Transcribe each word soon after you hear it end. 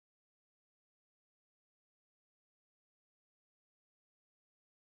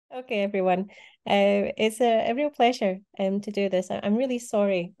Okay, everyone. It's a real pleasure to do this. I'm really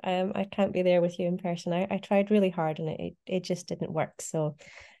sorry I can't be there with you in person. I tried really hard and it just didn't work. So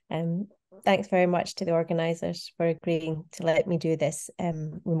um thanks very much to the organizers for agreeing to let me do this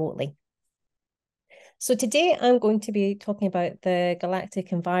remotely. So today I'm going to be talking about the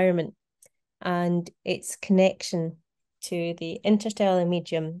galactic environment and its connection to the interstellar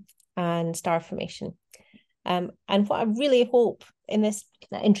medium and star formation. And what I really hope in this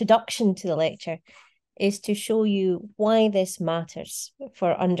introduction to the lecture is to show you why this matters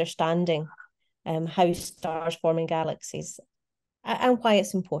for understanding how stars form in galaxies and why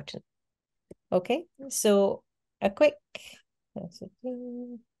it's important. Okay, so a quick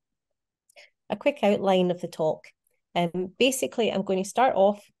a quick outline of the talk. Basically, I'm going to start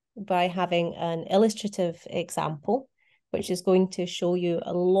off by having an illustrative example, which is going to show you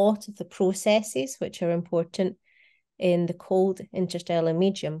a lot of the processes which are important in the cold interstellar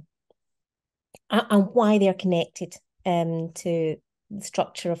medium and why they're connected to the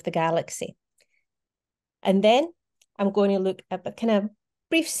structure of the galaxy. And then I'm going to look at a kind of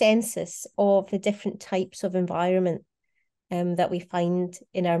brief census of the different types of environment that we find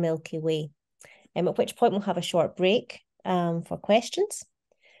in our Milky Way. At which point we'll have a short break for questions.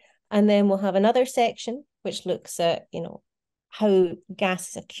 And then we'll have another section which looks at, how gas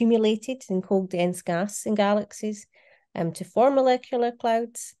is accumulated in cold dense gas in galaxies to form molecular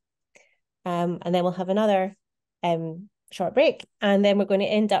clouds. And then we'll have another short break. And then we're going to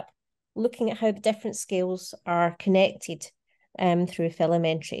end up looking at how the different scales are connected through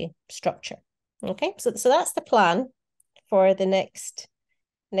filamentary structure. Okay, so that's the plan for the next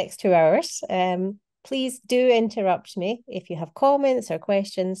 2 hours. Please do interrupt me if you have comments or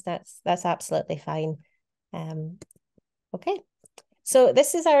questions. That's absolutely fine. Okay, so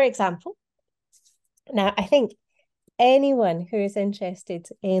this is our example. Now, I think anyone who is interested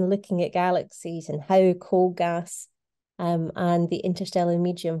in looking at galaxies and how cold gas and the interstellar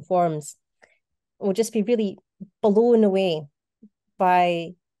medium forms will just be really blown away by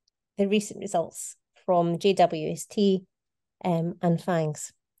the recent results from JWST and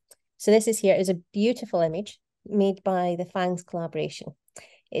FANGS. So this is a beautiful image made by the FANGS collaboration.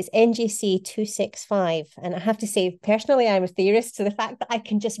 It's NGC 265. And I have to say, personally, I'm a theorist. So the fact that I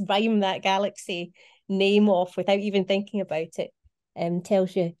can just rhyme that galaxy name off without even thinking about it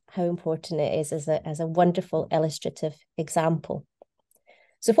tells you how important it is as a wonderful illustrative example.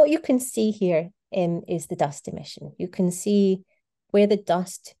 So what you can see here is the dust emission. You can see where the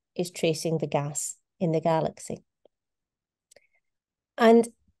dust is tracing the gas in the galaxy. And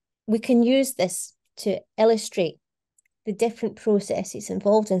we can use this to illustrate the different processes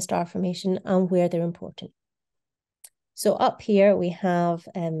involved in star formation and where they're important. So up here we have,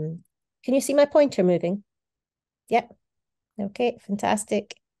 can you see my pointer moving? Yep. Okay,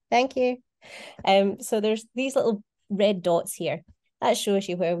 fantastic. Thank you. So there's these little red dots here. That shows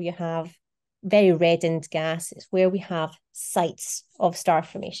you where we have very reddened gas. It's where we have sites of star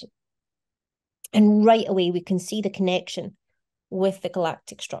formation. And right away, we can see the connection with the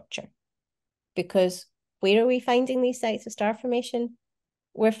galactic structure. Because where are we finding these sites of star formation?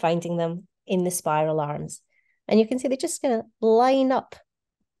 We're finding them in the spiral arms. And you can see they're just going to line up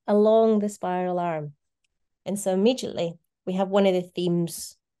along the spiral arm. And so immediately we have one of the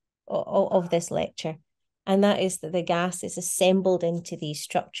themes of this lecture, and that is that the gas is assembled into these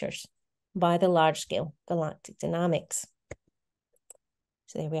structures by the large-scale galactic dynamics.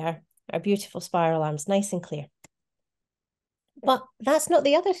 So there we are, our beautiful spiral arms, nice and clear. But that's not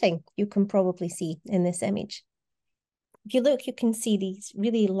the other thing you can probably see in this image. If you look, you can see these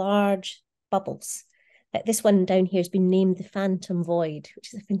really large bubbles. Like this one down here has been named the Phantom Void,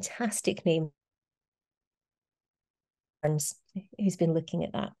 which is a fantastic name. Who's been looking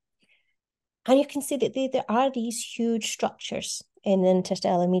at that. And you can see that there are these huge structures in the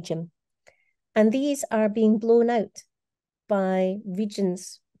interstellar medium. And these are being blown out by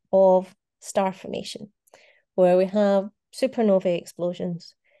regions of star formation, where we have supernovae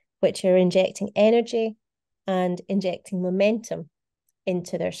explosions, which are injecting energy and injecting momentum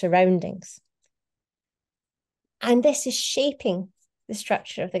into their surroundings. And this is shaping the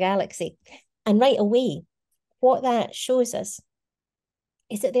structure of the galaxy. And right away, what that shows us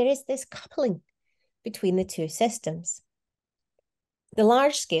is that there is this coupling between the two systems. The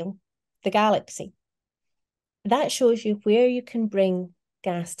large scale, the galaxy, that shows you where you can bring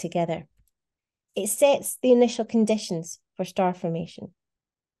gas together. It sets the initial conditions for star formation.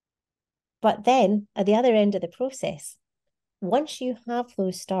 But then, at the other end of the process, once you have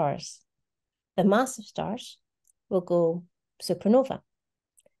those stars, the massive stars will go supernova.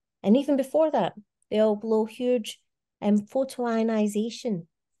 And even before that, they'll blow huge photoionization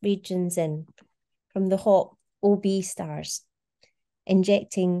regions in from the hot OB stars,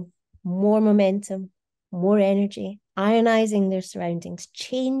 injecting more momentum, more energy, ionizing their surroundings,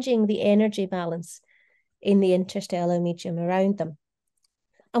 changing the energy balance in the interstellar medium around them.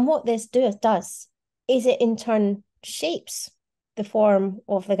 And what this does is it in turn shapes the form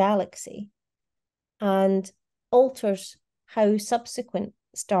of the galaxy and alters how subsequent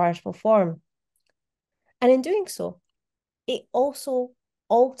stars will form. And in doing so, it also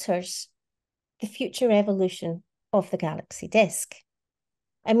alters the future evolution of the galaxy disk.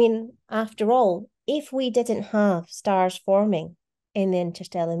 I mean, after all, if we didn't have stars forming in the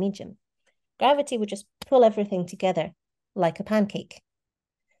interstellar medium, gravity would just pull everything together like a pancake.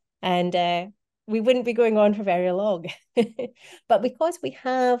 And we wouldn't be going on for very long. But because we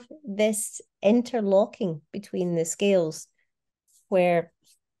have this interlocking between the scales where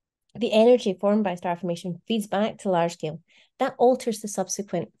the energy formed by star formation feeds back to large scale, that alters the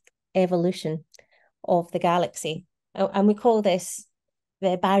subsequent evolution of the galaxy. And we call this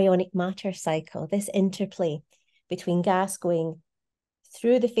the baryonic matter cycle, this interplay between gas going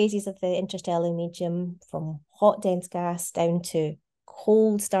through the phases of the interstellar medium from hot dense gas down to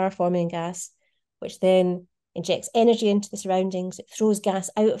cold star-forming gas, which then injects energy into the surroundings. It throws gas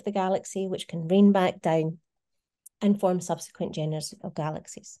out of the galaxy, which can rain back down and form subsequent generations of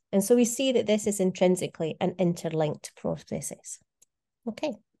galaxies. And so we see that this is intrinsically an interlinked process.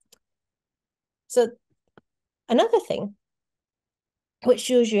 Okay. So another thing which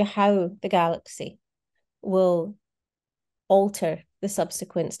shows you how the galaxy will alter the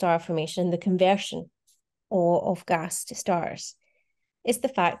subsequent star formation, the conversion of gas to stars, is the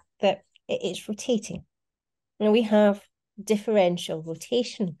fact that it is rotating. And we have differential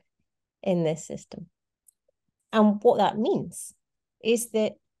rotation in this system. And what that means is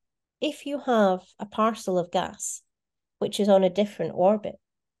that if you have a parcel of gas which is on a different orbit,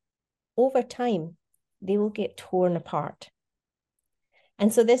 over time, they will get torn apart.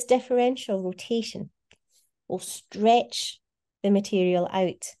 And so this differential rotation will stretch the material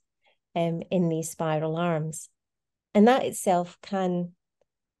out in these spiral arms. And that itself can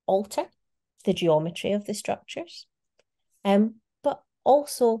alter the geometry of the structures, but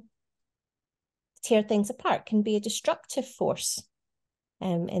also tear things apart, can be a destructive force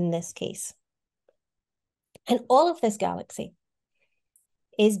in this case. And all of this galaxy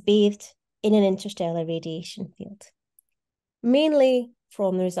is bathed in an interstellar radiation field, mainly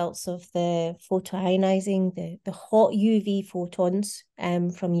from the results of the photoionizing, the hot UV photons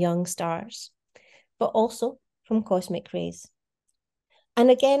from young stars, but also from cosmic rays. And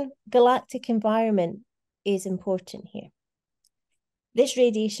again, galactic environment is important here. This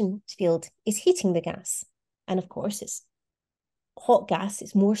radiation field is heating the gas. And of course, it's hot gas,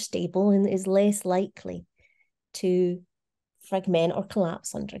 it's more stable and is less likely to fragment or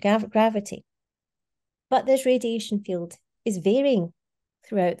collapse under gravity. But this radiation field is varying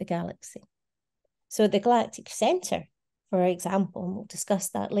throughout the galaxy. So at the galactic center, for example, and we'll discuss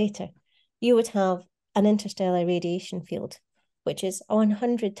that later, you would have an interstellar radiation field, which is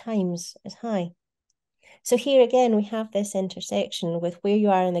 100 times as high. So here again, we have this intersection with where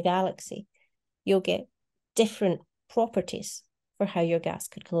you are in the galaxy. You'll get different properties for how your gas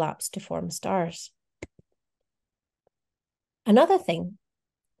could collapse to form stars. Another thing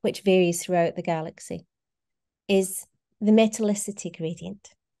which varies throughout the galaxy is the metallicity gradient.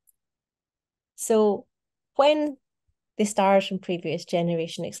 So when the stars from previous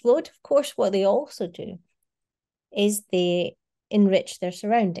generation explode, of course, what they also do is they enrich their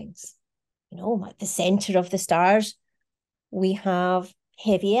surroundings. You know, at the center of the stars, we have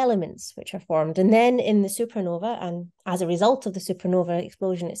heavy elements which are formed. And then in the supernova, and as a result of the supernova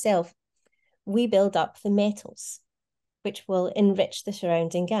explosion itself, we build up the metals, which will enrich the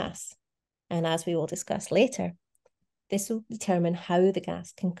surrounding gas. And as we will discuss later, this will determine how the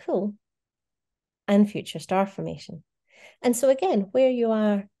gas can cool and future star formation. And so again, where you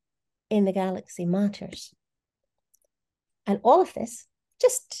are in the galaxy matters. And all of this,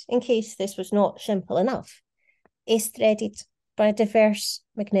 just in case this was not simple enough, is threaded by a diverse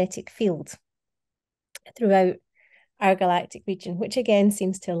magnetic field throughout our galactic region, which again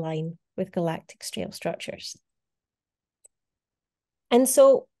seems to align with galactic scale structures. And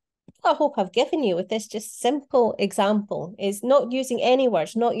so what I hope I've given you with this just simple example is not using any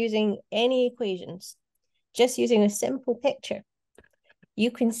words, not using any equations, just using a simple picture.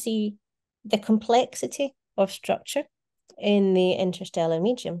 You can see the complexity of structure in the interstellar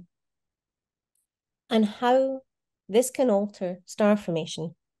medium and how this can alter star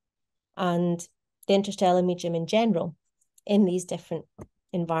formation and the interstellar medium in general in these different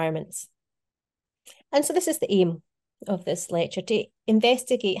environments. And so this is the aim of this lecture to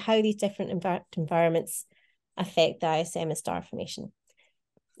investigate how these different environments affect the ISM and star formation.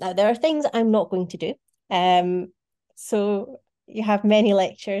 Now, there are things I'm not going to do. So you have many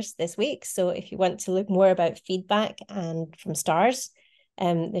lectures this week. So if you want to look more about feedback and from stars,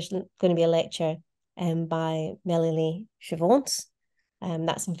 there's going to be a lecture by Melanie Chavons.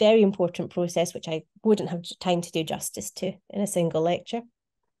 That's a very important process, which I wouldn't have time to do justice to in a single lecture.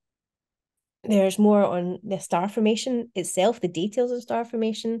 There's more on the star formation itself, the details of star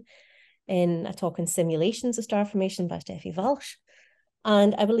formation, in a talk on simulations of star formation by Steffi Walsh.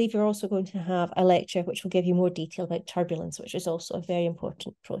 And I believe you're also going to have a lecture which will give you more detail about turbulence, which is also a very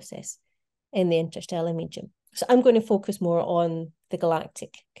important process in the interstellar medium. So I'm going to focus more on the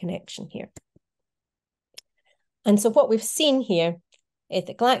galactic connection here. And so what we've seen here is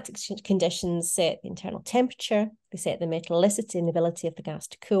that galactic conditions set the internal temperature, they set the metallicity and the ability of the gas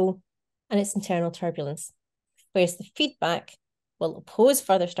to cool, and its internal turbulence. Whereas the feedback will oppose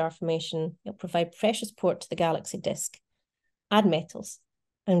further star formation, it'll provide pressure support to the galaxy disk, add metals,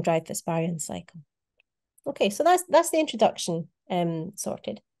 and drive this baryon cycle. Okay, so that's the introduction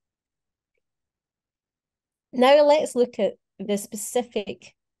sorted. Now let's look at the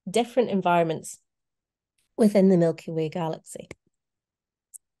specific different environments within the Milky Way galaxy.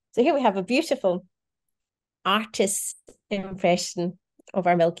 So here we have a beautiful artist's impression of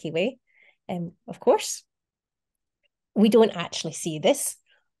our Milky Way. Of course, we don't actually see this.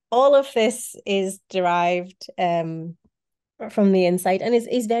 All of this is derived from the inside and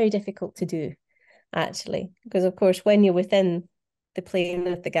is very difficult to do, actually, because of course, when you're within the plane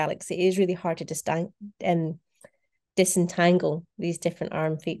of the galaxy, it is really hard to disentangle these different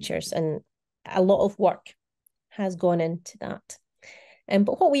arm features, and a lot of work has gone into that.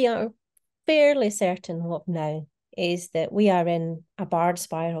 But what we are fairly certain of now is that we are in a barred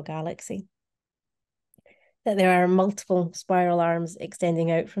spiral galaxy, that there are multiple spiral arms extending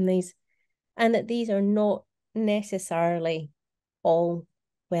out from these, and that these are not necessarily all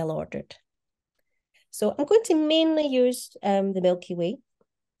well ordered. So I'm going to mainly use the Milky Way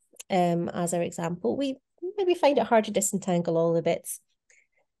as our example. We maybe find it hard to disentangle all the bits,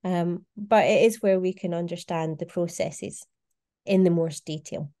 but it is where we can understand the processes in the most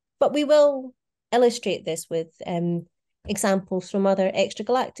detail. But we will illustrate this with examples from other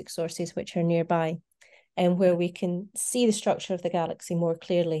extragalactic sources which are nearby, and where we can see the structure of the galaxy more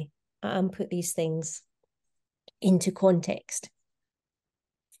clearly and put these things into context.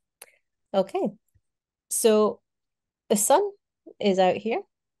 Okay, so the sun is out here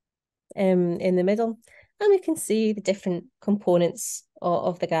in the middle, and we can see the different components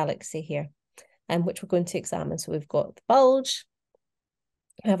of the galaxy here, which we're going to examine. So we've got the bulge,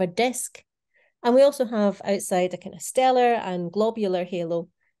 we have a disk, and we also have outside a kind of stellar and globular halo,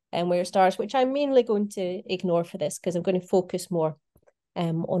 where stars, which I'm mainly going to ignore for this because I'm going to focus more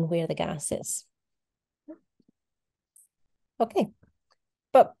on where the gas is. Okay,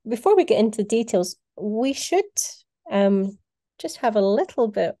 but before we get into details, we should just have a little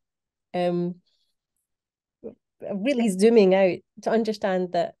bit really zooming out to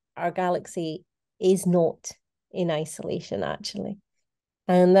understand that our galaxy is not in isolation, actually,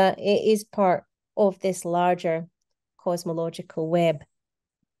 and that it is part of this larger cosmological web.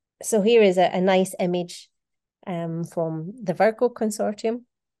 So here is a nice image from the Virgo Consortium.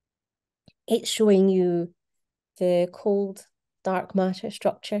 It's showing you the cold dark matter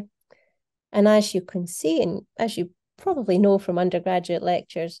structure. And as you can see, and as you probably know from undergraduate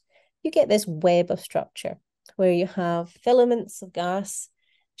lectures, you get this web of structure where you have filaments of gas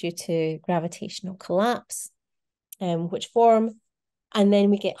due to gravitational collapse, which form, and then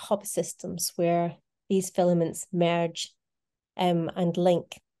we get hub systems where these filaments merge and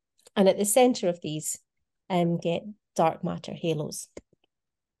link. And at the center of these, get dark matter halos.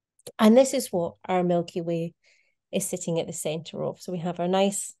 And this is what our Milky Way is sitting at the center of. So we have our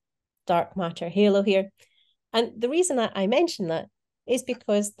nice dark matter halo here. And the reason that I mention that is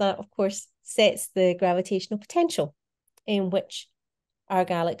because that, of course, sets the gravitational potential in which our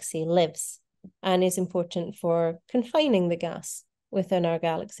galaxy lives and is important for confining the gas within our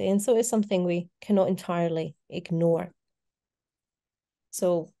galaxy. And so it's something we cannot entirely ignore.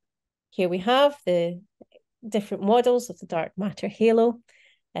 So here we have the different models of the dark matter halo.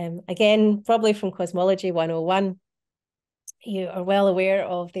 Again, probably from Cosmology 101, you are well aware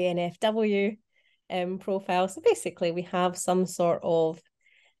of the NFW profile. So basically, we have some sort of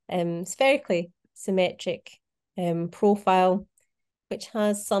spherically symmetric profile, which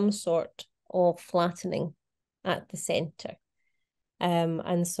has some sort of flattening at the center.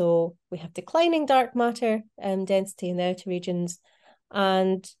 And so we have declining dark matter density in the outer regions,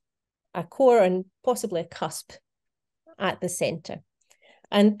 and a core and possibly a cusp at the centre.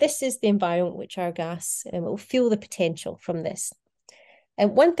 And this is the environment which our gas will feel the potential from this.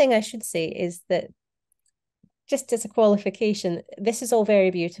 And one thing I should say is that, just as a qualification, this is all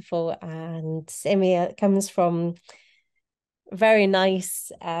very beautiful, and it comes from very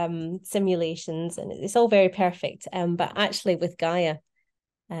nice simulations, and it's all very perfect. But actually with Gaia,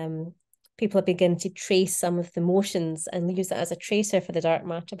 people are beginning to trace some of the motions and use that as a tracer for the dark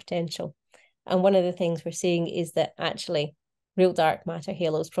matter potential. And one of the things we're seeing is that actually real dark matter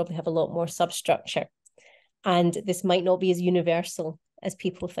halos probably have a lot more substructure. And this might not be as universal as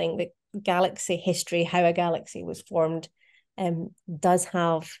people think. That galaxy history, how a galaxy was formed, does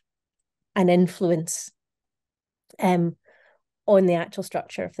have an influence on the actual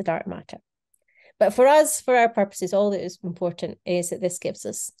structure of the dark matter. But for us, for our purposes, all that is important is that this gives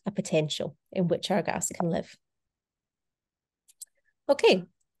us a potential in which our gas can live. Okay,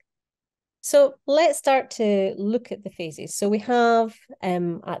 so let's start to look at the phases. So we have, at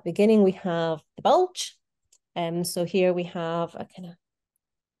the beginning, we have the bulge. So here we have a kind of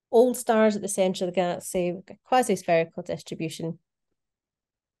old stars at the center of the galaxy, quasi-spherical distribution.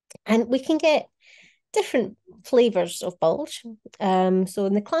 And we can get different flavors of bulge. So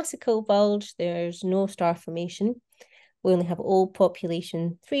in the classical bulge, there's no star formation. We only have old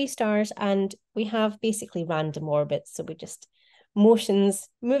population 3 stars, and we have basically random orbits. So we just motions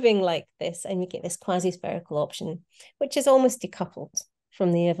moving like this, and you get this quasi-spherical option, which is almost decoupled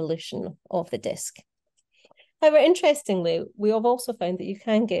from the evolution of the disk. However, interestingly, we have also found that you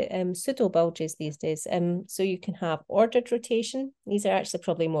can get pseudo bulges these days. So you can have ordered rotation. These are actually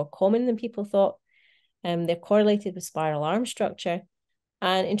probably more common than people thought. They're correlated with spiral arm structure.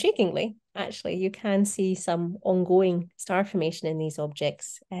 And intriguingly, actually, you can see some ongoing star formation in these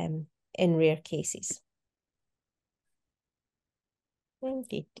objects in rare cases.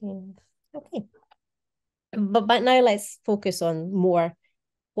 Okay. But now let's focus on more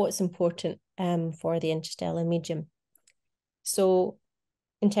what's important for the interstellar medium. So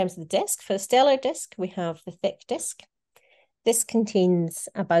in terms of the disk, for the stellar disk, we have the thick disk. This contains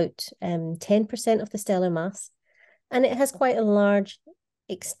about 10% of the stellar mass, and it has quite a large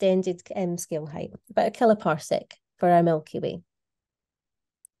extended scale height, about a kiloparsec for our Milky Way.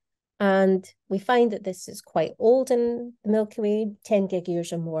 And we find that this is quite old in the Milky Way, 10 gig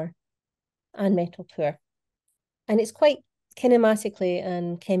years or more, and metal poor. And it's quite kinematically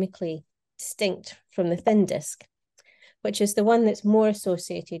and chemically distinct from the thin disk, which is the one that's more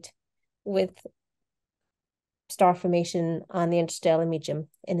associated with star formation and the interstellar medium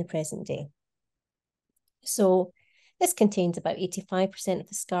in the present day. So this contains about 85% of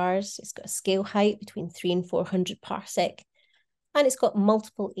the stars. It's got a scale height between 300 and 400 parsec, and it's got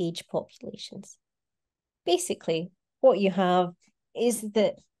multiple age populations. Basically, what you have is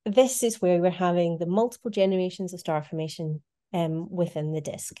that this is where we're having the multiple generations of star formation within the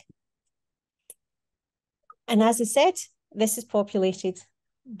disk. And as I said, this is populated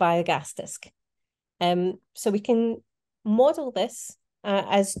by a gas disk. So we can model this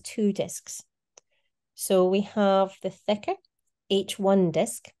as 2 disks. So we have the thicker H1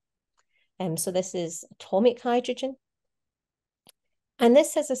 disk. So this is atomic hydrogen. And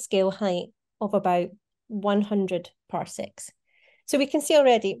this has a scale height of about 100 parsecs. So we can see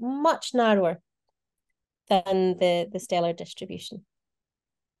already much narrower than the stellar distribution.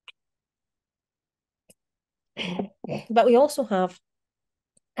 But we also have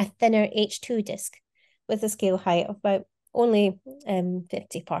a thinner H2 disk with a scale height of about only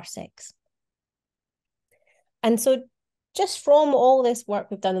 50 parsecs. And so just from all this work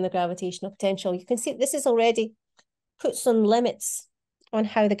we've done in the gravitational potential, you can see this is already put some limits on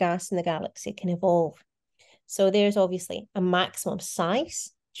how the gas in the galaxy can evolve. So there's obviously a maximum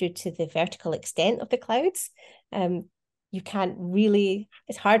size due to the vertical extent of the clouds. You can't really,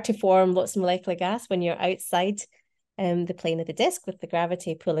 it's hard to form lots of molecular gas when you're outside the plane of the disk with the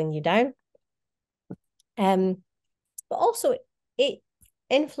gravity pulling you down. But also it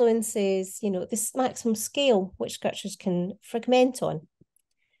influences, this maximum scale which structures can fragment on.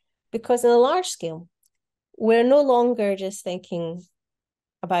 Because in a large scale, we're no longer just thinking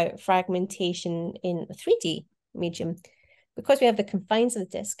about fragmentation in a 3D medium. Because we have the confines of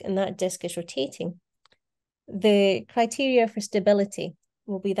the disk and that disk is rotating, the criteria for stability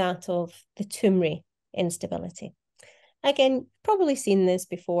will be that of the Tumri instability. Again, probably seen this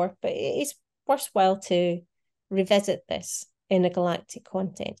before, but it is worthwhile to revisit this in a galactic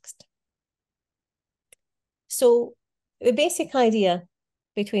context. So the basic idea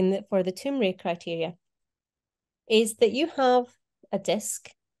for the Tumri criteria is that you have a disk,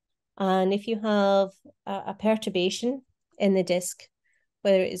 and if you have a perturbation in the disk,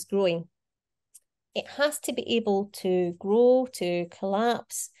 whether it is growing, it has to be able to grow, to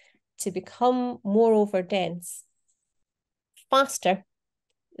collapse, to become more overdense faster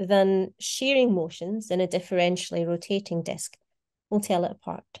than shearing motions in a differentially rotating disk will tell it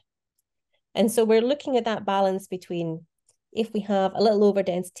apart. And so we're looking at that balance between, if we have a little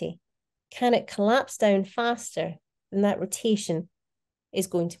overdensity, can it collapse down faster than that rotation is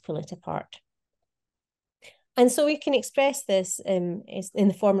going to pull it apart? And so we can express this in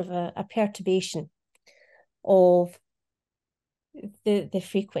the form of a perturbation of the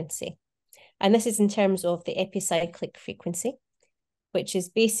frequency. And this is in terms of the epicyclic frequency, which is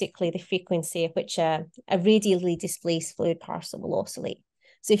basically the frequency at which a radially displaced fluid parcel will oscillate.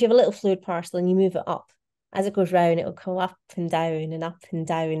 So if you have a little fluid parcel and you move it up, as it goes round, it will go up and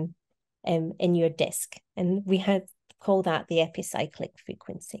down in your disk. And we call that the epicyclic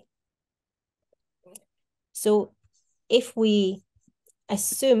frequency. So if we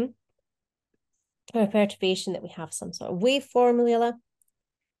assume for a perturbation that we have some sort of wave formula,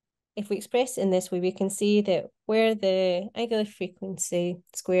 if we express it in this way, we can see that where the angular frequency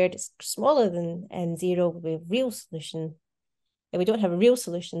squared is smaller than 0, we have real solution. If we don't have a real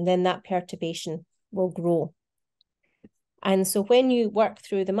solution, then that perturbation will grow. And so when you work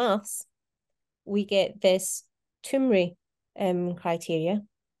through the maths, we get this Tumri criteria,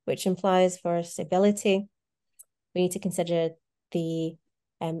 which implies for stability, we need to consider the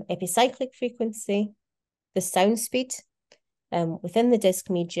epicyclic frequency, the sound speed within the disk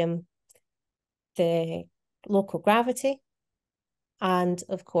medium, the local gravity, and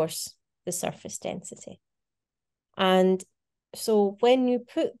of course, the surface density. And so when you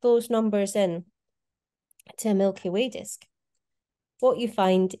put those numbers in to a Milky Way disk, what you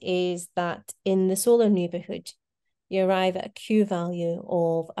find is that in the solar neighborhood, you arrive at a Q value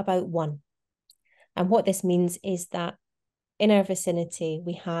of about 1. And what this means is that in our vicinity,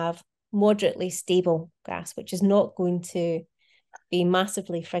 we have moderately stable gas, which is not going to be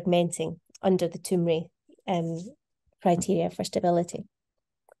massively fragmenting under the Tumri criteria for stability.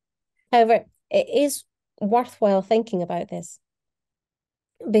 However, it is worthwhile thinking about this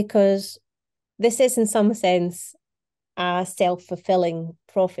because this is in some sense a self-fulfilling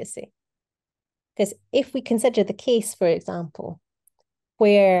prophecy. Because if we consider the case, for example,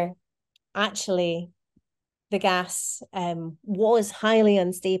 where actually the gas was highly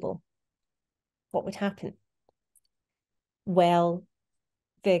unstable, what would happen? Well,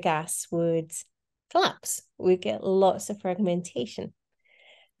 the gas would collapse. We'd get lots of fragmentation.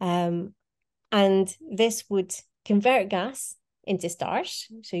 And this would convert gas into stars.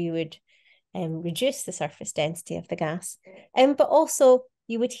 So you would reduce the surface density of the gas, but also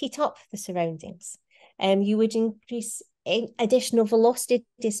you would heat up the surroundings. You would increase additional velocity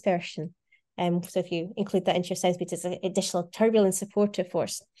dispersion. So if you include that into your sound speed, it's an additional turbulence supportive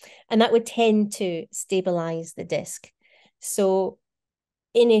force. And that would tend to stabilize the disk. So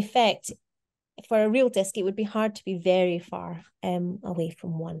in effect, for a real disk, it would be hard to be very far away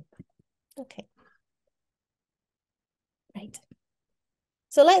from 1. Okay. Right.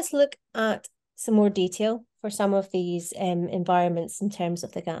 So let's look at some more detail for some of these environments in terms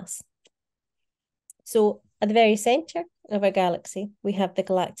of the gas. So at the very center of our galaxy, we have the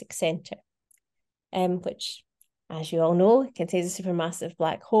galactic center, which, as you all know, contains a supermassive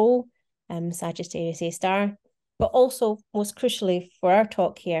black hole, Sagittarius A star, but also, most crucially for our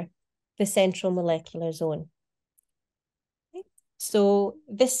talk here, the central molecular zone. Okay. So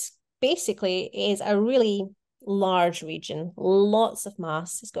this basically is a really large region, lots of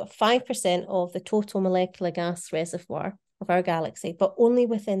mass. It's got 5% of the total molecular gas reservoir of our galaxy, but only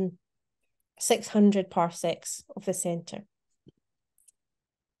within 600 parsecs of the center.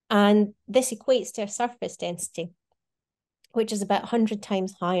 And this equates to a surface density, which is about 100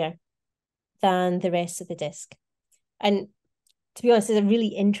 times higher than the rest of the disk. And to be honest, it's a really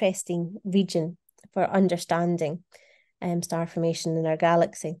interesting region for understanding star formation in our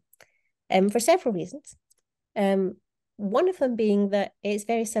galaxy for several reasons. One of them being that it's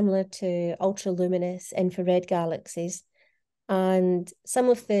very similar to ultraluminous infrared galaxies, and some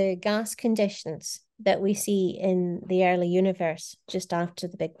of the gas conditions that we see in the early universe just after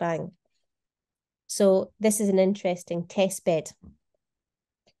the Big Bang. So this is an interesting test bed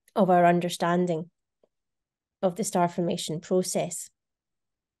of our understanding of the star formation process.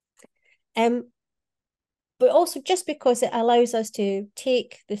 But also just because it allows us to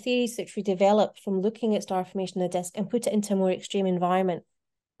take the theories that we developed from looking at star formation in the disk and put it into a more extreme environment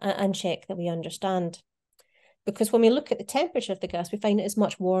and check that we understand. Because when we look at the temperature of the gas, we find it is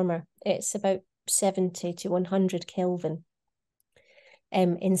much warmer. It's about 70 to 100 Kelvin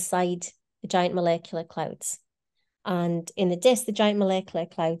inside the giant molecular clouds. And in the disk, the giant molecular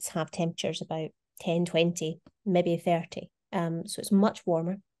clouds have temperatures about 10, 20, maybe 30. So it's much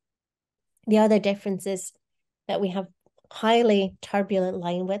warmer. The other difference is that we have highly turbulent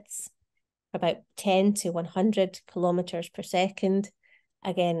line widths, about 10 to 100 kilometers per second.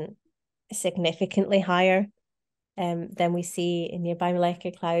 Again, significantly higher than we see in nearby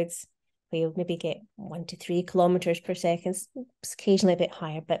molecular clouds. We maybe get 1 to 3 kilometers per second. It's occasionally a bit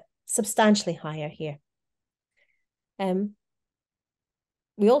higher, but substantially higher here.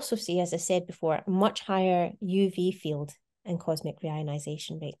 We also see, as I said before, a much higher UV field and cosmic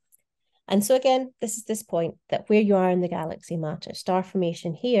reionization rate. And so again, this is this point that where you are in the galaxy matters. Star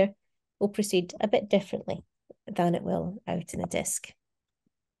formation here will proceed a bit differently than it will out in a disk.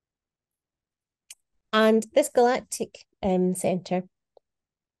 And this galactic center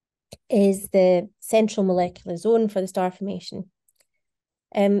is the central molecular zone for the star formation,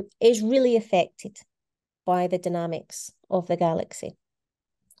 is really affected by the dynamics of the galaxy.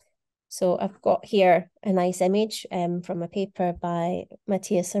 So I've got here a nice image from a paper by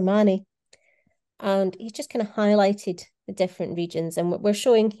Matthias Armani, and he's just kind of highlighted the different regions, and we're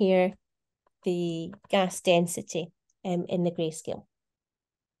showing here the gas density in the grayscale.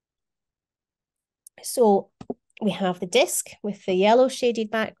 So we have the disk with the yellow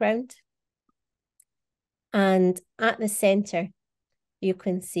shaded background, and at the center, you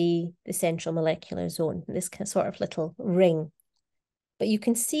can see the central molecular zone, this sort of little ring. But you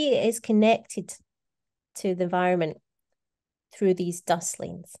can see it is connected to the environment through these dust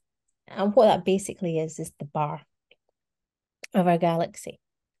lanes. And what that basically is the bar of our galaxy.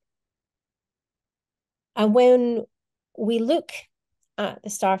 And when we look at the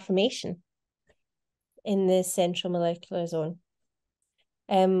star formation in the central molecular zone,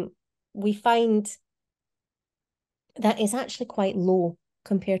 we find that is actually quite low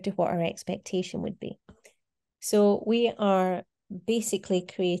compared to what our expectation would be. So we are basically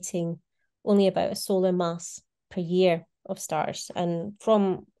creating only about a solar mass per year of stars, and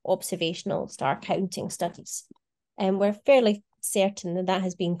from observational star counting studies, and we're fairly certain that that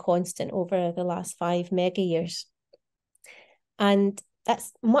has been constant over the last 5 mega years, and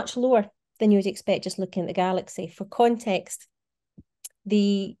that's much lower than you would expect just looking at the galaxy. For context,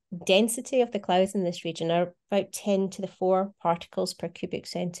 the density of the clouds in this region are about 10 to the 4 particles per cubic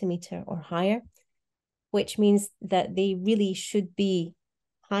centimeter or higher, which means that they really should be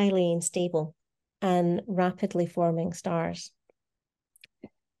highly unstable and rapidly forming stars.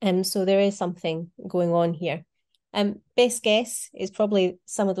 So there is something going on here. Best guess is probably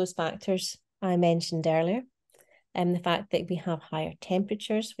some of those factors I mentioned earlier. The fact that we have higher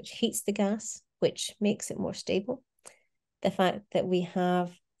temperatures, which heats the gas, which makes it more stable. The fact that we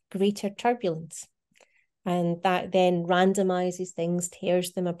have greater turbulence, and that then randomizes things,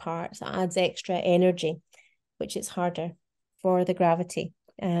 tears them apart, so adds extra energy, which is harder for the gravity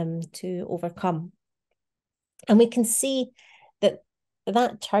to overcome. And we can see that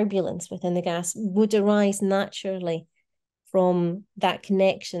that turbulence within the gas would arise naturally from that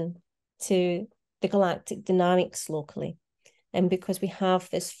connection to the galactic dynamics locally. And because we have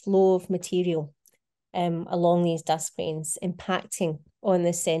this flow of material along these dust grains impacting on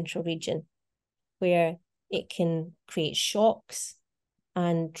the central region, where it can create shocks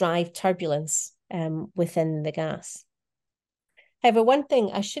and drive turbulence within the gas. However, one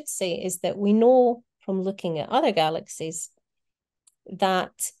thing I should say is that we know from looking at other galaxies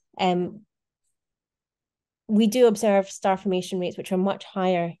that we do observe star formation rates which are much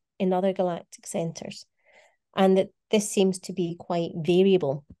higher in other galactic centers, and that this seems to be quite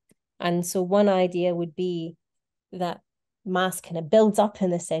variable. And so one idea would be that mass kind of builds up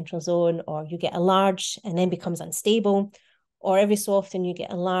in the central zone, or you get a large and then becomes unstable, or every so often you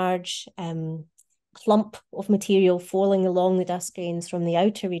get a large clump of material falling along the dust grains from the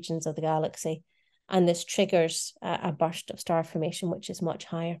outer regions of the galaxy, and this triggers a burst of star formation, which is much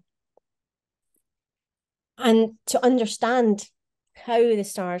higher. And to understand how the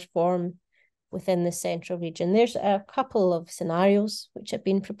stars form within the central region, there's a couple of scenarios which have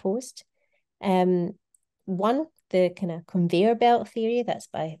been proposed. One, the kind of conveyor belt theory, that's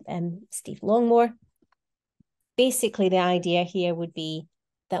by Steve Longmore. Basically, the idea here would be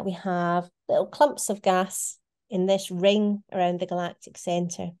that we have little clumps of gas in this ring around the galactic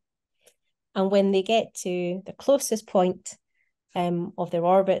center. And when they get to the closest point of their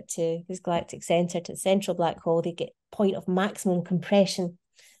orbit to this galactic center, to the central black hole, they get a point of maximum compression,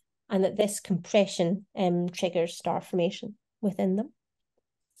 and that this compression triggers star formation within them.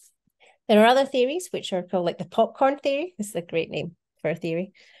 There are other theories which are called like the popcorn theory. This is a great name for a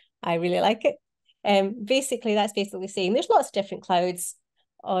theory. I really like it. Basically, that's basically saying there's lots of different clouds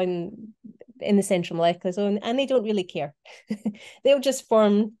in the central molecular zone, and they don't really care. They'll just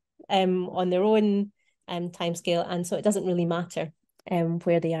form on their own timescale, and so it doesn't really matter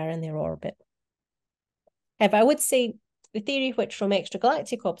where they are in their orbit. However, I would say the theory which from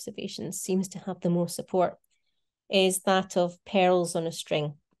extragalactic observations seems to have the most support is that of pearls on a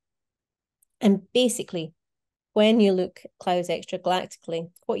string. And basically, when you look at clouds extragalactically,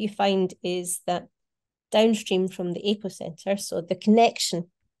 what you find is that downstream from the apocenter, so the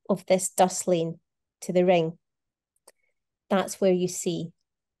connection of this dust lane to the ring, that's where you see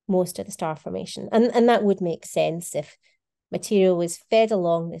most of the star formation. And that would make sense if material is fed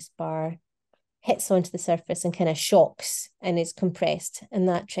along this bar, hits onto the surface and kind of shocks and is compressed, and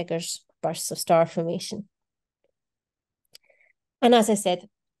that triggers bursts of star formation. And as I said,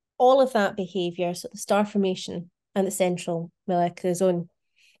 all of that behavior, so the star formation and the central molecular zone,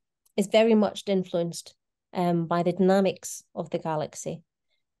 is very much influenced by the dynamics of the galaxy,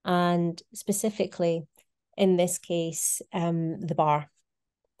 and specifically, in this case, the bar.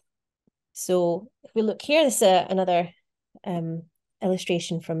 So if we look here, this is another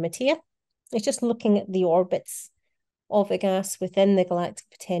illustration from Mattia. It's just looking at the orbits of the gas within the galactic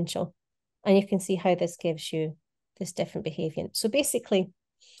potential. And you can see how this gives you this different behavior. So basically,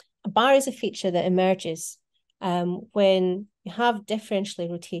 a bar is a feature that emerges when you have differentially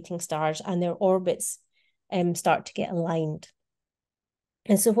rotating stars and their orbits start to get aligned.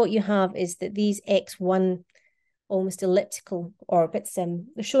 And so what you have is that these X1 almost elliptical orbits,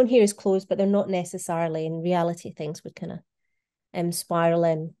 they're shown here as closed, but they're not necessarily. In reality, things would kind of spiral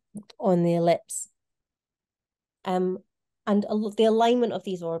in on the ellipse. And the alignment of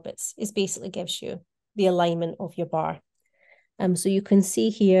these orbits is basically gives you the alignment of your bar. So you can see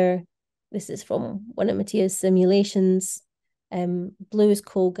here, this is from one of Mattia's simulations. Blue is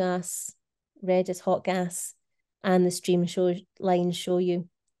cold gas, red is hot gas, and the stream lines show you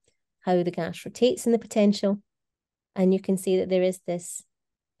how the gas rotates in the potential. And you can see that there is this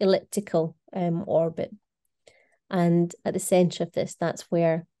elliptical orbit. And at the center of this, that's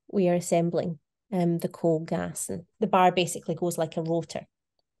where we are assembling the cold gas. And the bar basically goes like a rotor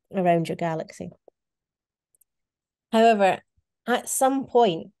around your galaxy. However, at some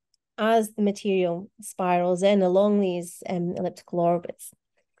point, as the material spirals in along these elliptical orbits,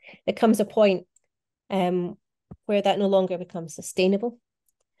 there comes a point where that no longer becomes sustainable.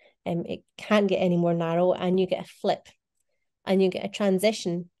 It can't get any more narrow, and you get a flip, and you get a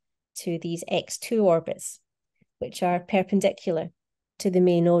transition to these X2 orbits, which are perpendicular to the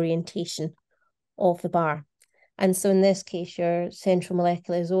main orientation of the bar. And so in this case, your central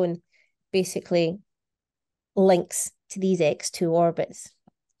molecular zone basically links to these X2 orbits.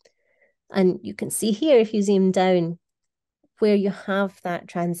 And you can see here, if you zoom down, where you have that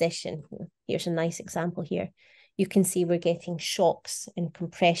transition. Here's a nice example here. You can see we're getting shocks and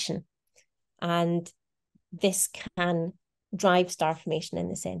compression, and this can drive star formation in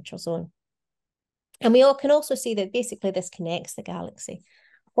the central zone. And we all can also see that basically this connects the galaxy.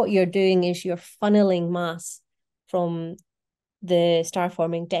 What you're doing is you're funneling mass from the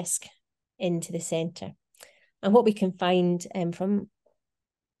star-forming disk into the center. And what we can find from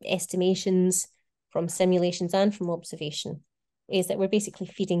estimations, from simulations, and from observation is that we're basically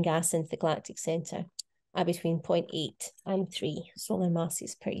feeding gas into the galactic center at between 0.8 and 3 solar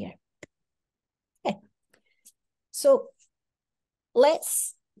masses per year. Okay. So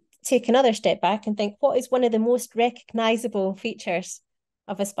let's take another step back and think, what is one of the most recognizable features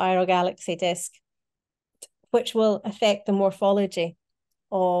of a spiral galaxy disk, which will affect the morphology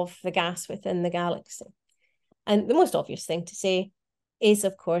of the gas within the galaxy? And the most obvious thing to say is,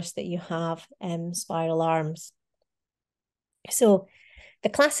 of course, that you have spiral arms. So the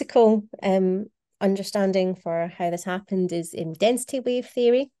classical understanding for how this happened is in density wave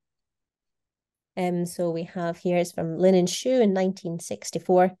theory. So we have here is from Lin and Xu in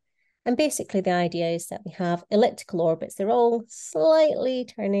 1964. And basically the idea is that we have elliptical orbits. They're all slightly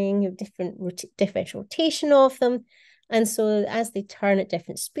turning, different rotation of them. And so as they turn at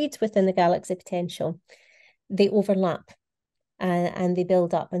different speeds within the galaxy potential, they overlap and they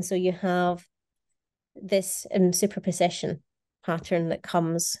build up. And so you have this superposition pattern that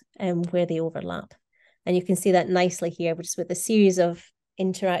comes where they overlap. And you can see that nicely here, just with a series of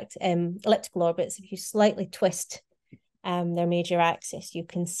elliptical orbits. If you slightly twist their major axis, you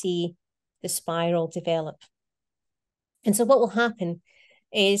can see the spiral develop. And so what will happen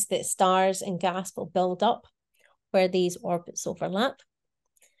is that stars and gas will build up where these orbits overlap.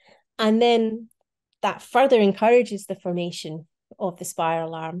 And then that further encourages the formation of the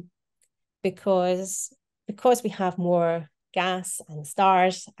spiral arm because we have more gas and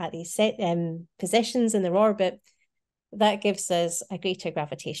stars at these set positions in their orbit. That gives us a greater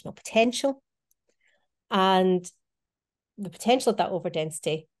gravitational potential. And the potential of that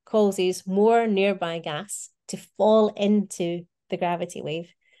overdensity causes more nearby gas to fall into the gravity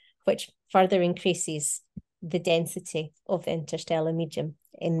wave, which further increases the density of the interstellar medium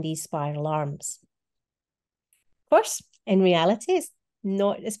in these spiral arms. Of course, in reality, it's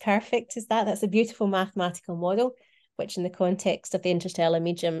not as perfect as that. That's a beautiful mathematical model, which in the context of the interstellar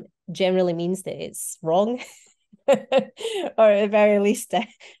medium generally means that it's wrong. Or at the very least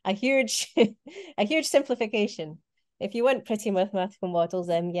a huge simplification. If you want pretty mathematical models,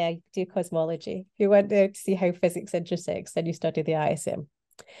 yeah, do cosmology. If you want to see how physics intersects, then you study the ISM.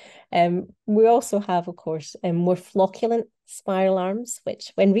 We also have, of course, more flocculent spiral arms,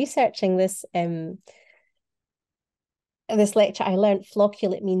 which when researching this lecture, I learned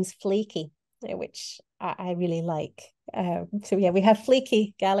flocculent means flaky, which I really like. So yeah, we have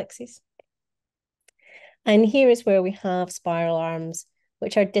flaky galaxies. And here is where we have spiral arms,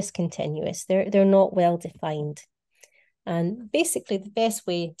 which are discontinuous. They're not well defined. And basically, the best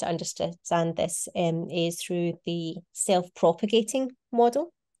way to understand this is through the self-propagating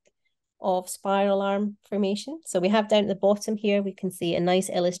model of spiral arm formation. So we have down at the bottom here, we can see a nice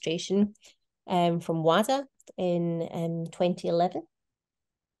illustration from WADA in 2011.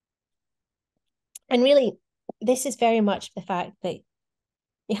 And really, this is very much the fact that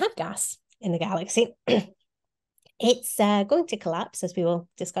you have gas in the galaxy. It's going to collapse, as we will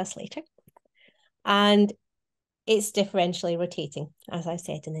discuss later. And it's differentially rotating, as I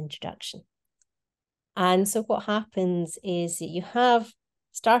said in the introduction. And so what happens is that you have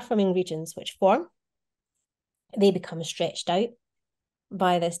star-forming regions which form. They become stretched out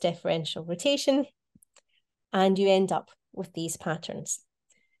by this differential rotation, and you end up with these patterns.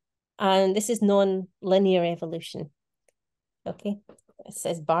 And this is non-linear evolution. Okay, it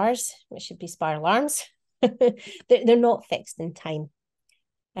says bars, which should be spiral arms. They're not fixed in time.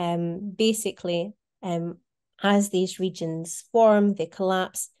 Basically, as these regions form, they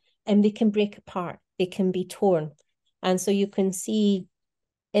collapse, and they can break apart. They can be torn. And so you can see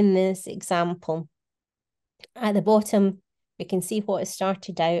in this example, at the bottom, we can see what has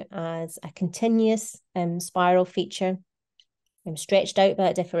started out as a continuous spiral feature, stretched out by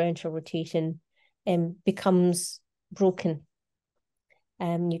a differential rotation, becomes broken.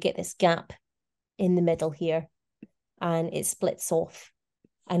 You get this gap in the middle here, and it splits off.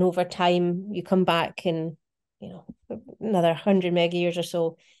 And over time, you come back in, another 100 mega years or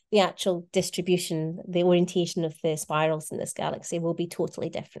so, the actual distribution, the orientation of the spirals in this galaxy will be totally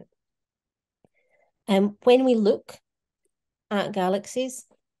different. When we look at galaxies,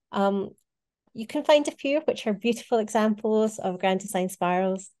 you can find a few which are beautiful examples of grand design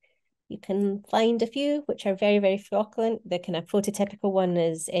spirals. You can find a few which are very, very flocculent. The kind of prototypical one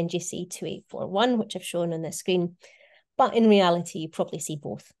is NGC2841, which I've shown on the screen. But in reality, you probably see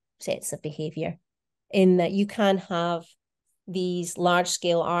both sets of behavior, in that you can have these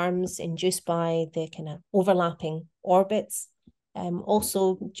large-scale arms induced by the kind of overlapping orbits.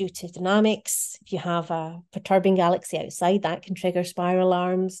 Also, due to dynamics, if you have a perturbing galaxy outside, that can trigger spiral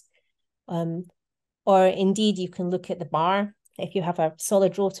arms. Or indeed, you can look at the bar. If you have a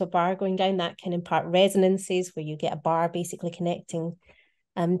solid rotor bar going down, that can impart resonances where you get a bar basically connecting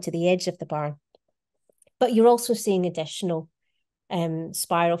to the edge of the bar. But you're also seeing additional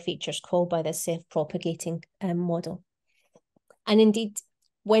spiral features called by this self-propagating model. And indeed,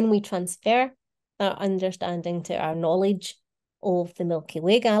 when we transfer that understanding to our knowledge of the Milky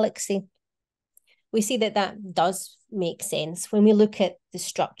Way galaxy, we see that that does make sense. When we look at the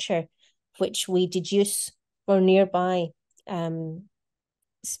structure which we deduce for nearby arm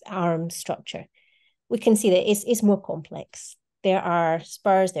structure, we can see that it's more complex. There are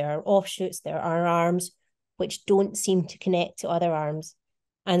spurs, there are offshoots, there are arms which don't seem to connect to other arms.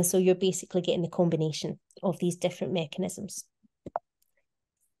 And so you're basically getting the combination of these different mechanisms.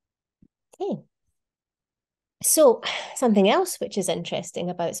 Okay. So something else which is interesting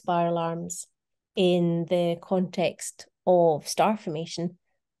about spiral arms in the context of star formation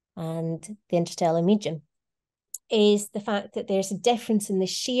and the interstellar medium is the fact that there's a difference in the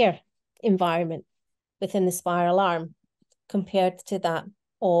shear environment within the spiral arm compared to that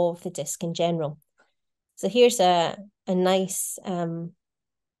of the disk in general. So here's a nice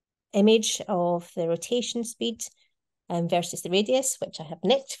image of the rotation speed versus the radius, which I have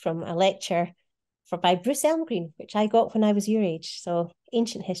nicked from a lecture by Bruce Elmgreen, which I got when I was your age. So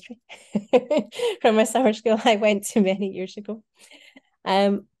ancient history from a summer school I went to many years ago.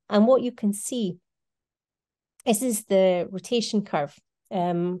 And what you can see, this is the rotation curve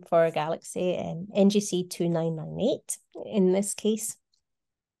for a galaxy, NGC2998 in this case.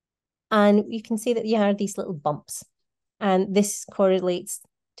 And you can see that you have these little bumps, and this correlates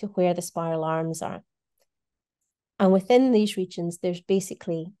to where the spiral arms are. And within these regions, there's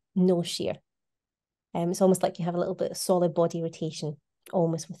basically no shear. It's almost like you have a little bit of solid body rotation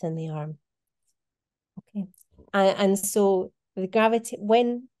almost within the arm. Okay. And so the gravity,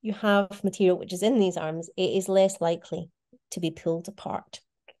 when you have material which is in these arms, it is less likely to be pulled apart.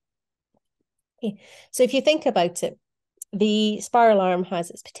 Okay. So if you think about it, the spiral arm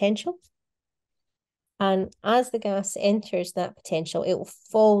has its potential. And as the gas enters that potential, it will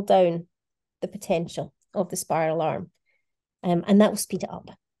fall down the potential of the spiral arm. And that will speed it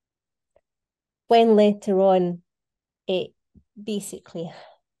up. When later on it basically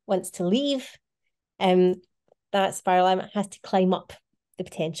wants to leave, that spiral arm has to climb up the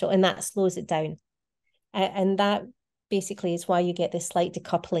potential, and that slows it down. And that basically is why you get this slight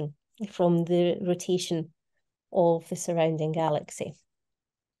decoupling from the rotation of the surrounding galaxy.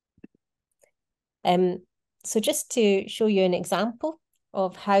 So just to show you an example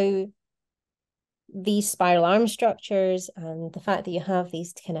of how these spiral arm structures and the fact that you have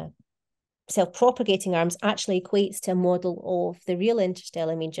these kind of self-propagating arms actually equates to a model of the real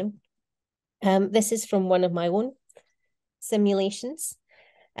interstellar medium. This is from one of my own simulations.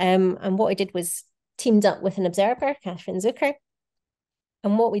 And what I did was teamed up with an observer, Catherine Zucker.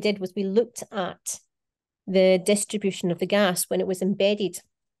 And what we did was we looked at the distribution of the gas when it was embedded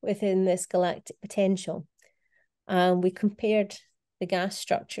within this galactic potential. And we compared the gas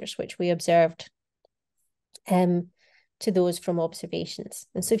structures which we observed to those from observations.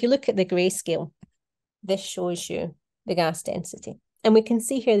 And so if you look at the grayscale, this shows you the gas density. And we can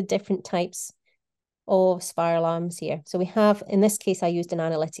see here the different types of spiral arms here. So we have, in this case, I used an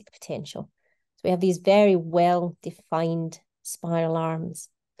analytic potential. So we have these very well-defined spiral arms,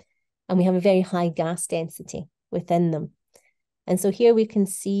 and we have a very high gas density within them. And so here we can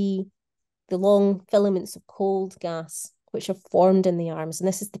see the long filaments of cold gas which are formed in the arms. And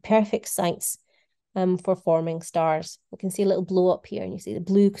this is the perfect sites for forming stars. We can see a little blow up here, and you see the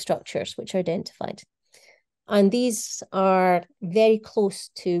blue structures which are identified. And these are very close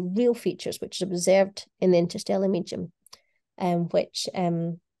to real features which are observed in the interstellar medium, which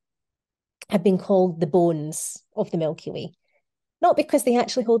have been called the bones of the Milky Way. Not because they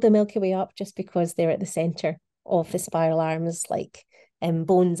actually hold the Milky Way up, just because they're at the center of the spiral arms, like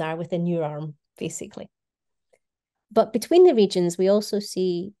bones are within your arm, basically. But between the regions, we also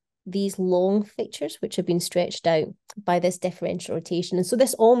see these long features which have been stretched out by this differential rotation. And so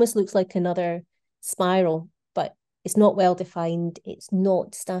this almost looks like another spiral, but it's not well defined. It's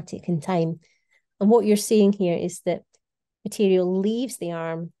not static in time. And what you're seeing here is that material leaves the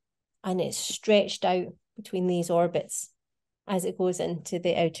arm and it's stretched out between these orbits as it goes into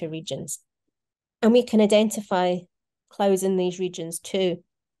the outer regions. And we can identify clouds in these regions too.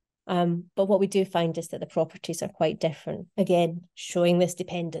 But what we do find is that the properties are quite different, again, showing this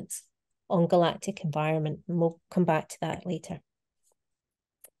dependence on galactic environment. And we'll come back to that later.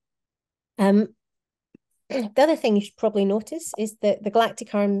 The other thing you should probably notice is that the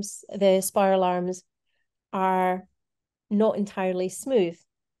galactic arms, the spiral arms, are not entirely smooth.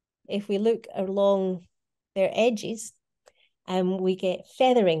 If we look along their edges, we get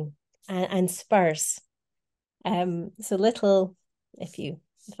feathering and spurs. So little,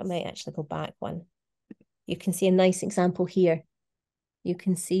 if I might actually go back one, you can see a nice example here. You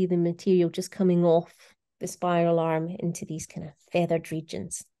can see the material just coming off the spiral arm into these kind of feathered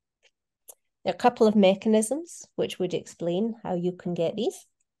regions. There are a couple of mechanisms which would explain how you can get these.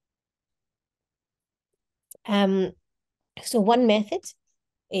 So one method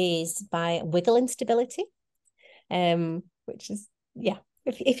is by wiggle instability, which is,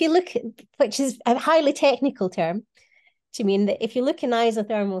 if you look at, which is a highly technical term to mean that if you look in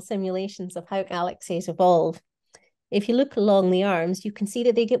isothermal simulations of how galaxies evolve, if you look along the arms, you can see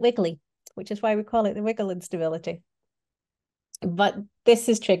that they get wiggly, which is why we call it the wiggle instability. But this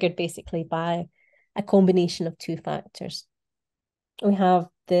is triggered basically by a combination of two factors. We have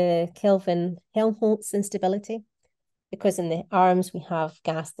the Kelvin-Helmholtz instability, because in the arms we have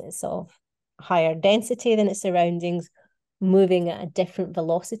gas that's of higher density than its surroundings, moving at a different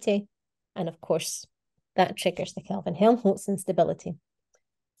velocity. And of course, that triggers the Kelvin-Helmholtz instability.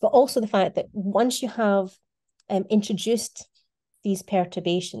 But also the fact that once you have introduced these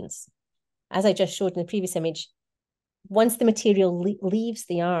perturbations, as I just showed in the previous image, once the material leaves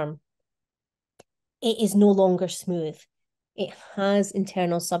the arm, it is no longer smooth. It has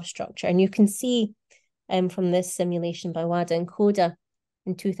internal substructure. And you can see from this simulation by Wada and Koda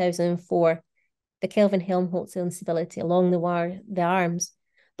in 2004, the Kelvin-Helmholtz instability along the arms,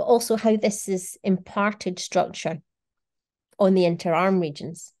 but also how this is imparted structure on the interarm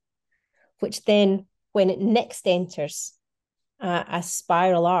regions, which then, when it next enters a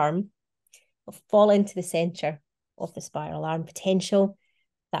spiral arm, will fall into the center of the spiral arm potential.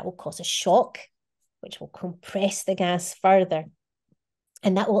 That will cause a shock, which will compress the gas further.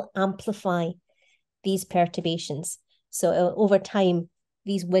 And that will amplify these perturbations. So over time,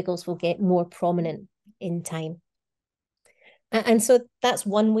 these wiggles will get more prominent in time. And so that's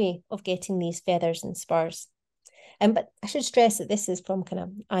one way of getting these feathers and spurs. But I should stress that this is from kind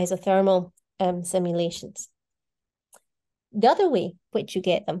of isothermal simulations. The other way which you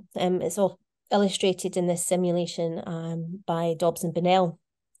get them is all illustrated in this simulation by Dobbs and Bennell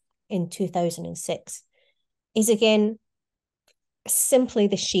in 2006, is again simply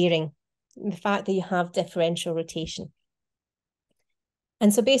the shearing, the fact that you have differential rotation.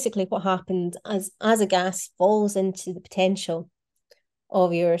 And so basically what happened as a gas falls into the potential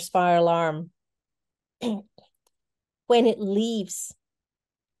of your spiral arm, when it leaves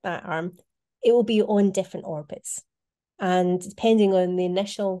that arm, it will be on different orbits. And depending on the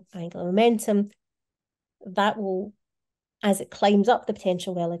initial angular momentum, that will, as it climbs up the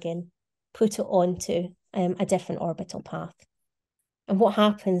potential well again, put it onto a different orbital path. And what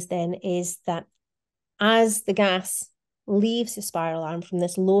happens then is that as the gas leaves the spiral arm from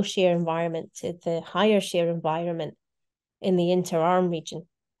this low shear environment to the higher shear environment in the interarm region,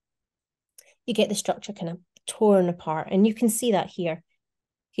 you get the structure kind of torn apart. And you can see that here.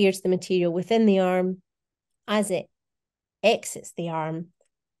 Here's the material within the arm. As it exits the arm,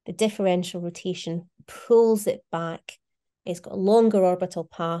 the differential rotation pulls it back. It's got a longer orbital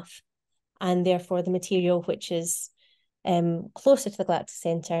path, and therefore the material which is closer to the galactic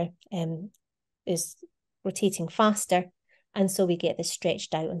centre is rotating faster, and so we get this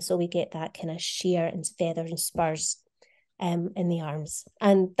stretched out, and so we get that kind of shear and feather and spurs in the arms.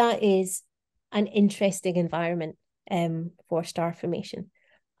 And that is an interesting environment for star formation.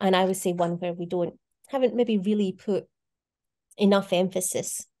 And I would say one where we haven't maybe really put enough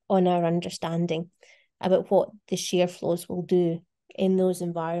emphasis on our understanding about what the shear flows will do in those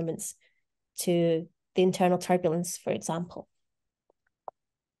environments to the internal turbulence, for example.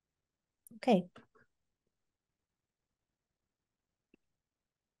 Okay.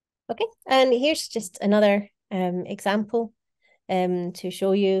 Okay, and here's just another example to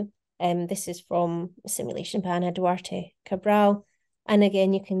show you. This is from a simulation by Ana Duarte Cabral. And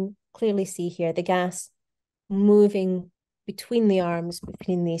again, you can clearly see here the gas moving between the arms,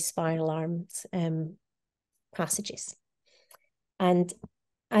 between these spiral arms passages. And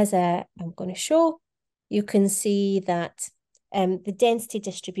as I'm going to show, you can see that the density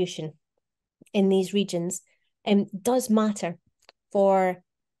distribution in these regions does matter for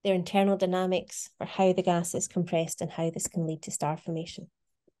their internal dynamics, for how the gas is compressed and how this can lead to star formation.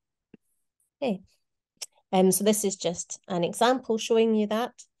 Okay, so this is just an example showing you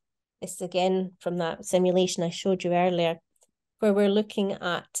that. This is again from that simulation I showed you earlier, where we're looking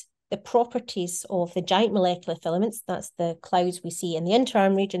at the properties of the giant molecular filaments, that's the clouds we see in the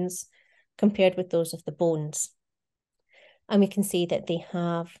interarm regions, compared with those of the bones. And we can see that they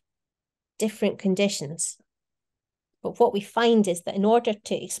have different conditions. But what we find is that in order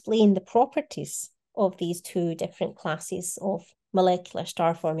to explain the properties of these two different classes of molecular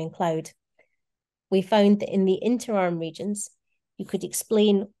star-forming cloud, we found that in the interarm regions, you could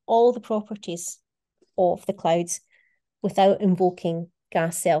explain all the properties of the clouds without invoking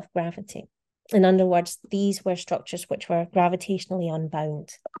gas self-gravity. In other words, these were structures which were gravitationally unbound.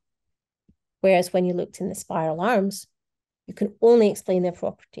 Whereas when you looked in the spiral arms, you can only explain their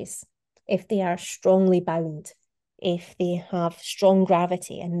properties if they are strongly bound, if they have strong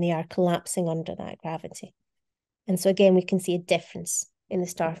gravity and they are collapsing under that gravity. And so again, we can see a difference in the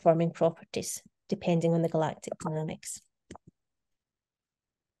star-forming properties depending on the galactic dynamics.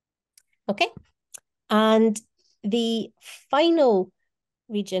 Okay, and the final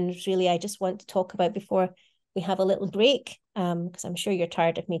region really I just want to talk about before we have a little break, because I'm sure you're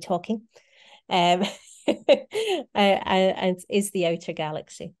tired of me talking, and is the outer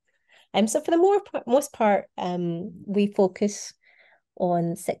galaxy. So for the most part, we focus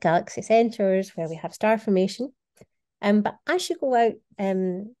on galaxy centers where we have star formation. But as you go out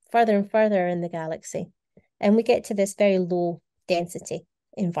further and further in the galaxy, and we get to this very low density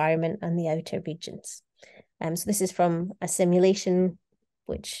environment and the outer regions. So this is from a simulation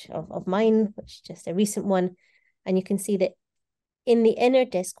of mine, which is just a recent one. And you can see that in the inner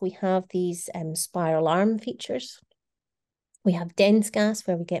disk, we have these spiral arm features. We have dense gas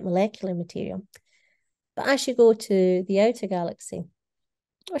where we get molecular material. But as you go to the outer galaxy,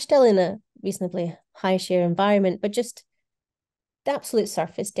 we're still in a reasonably high shear environment, but just the absolute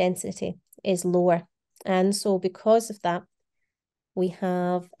surface density is lower. And so because of that, we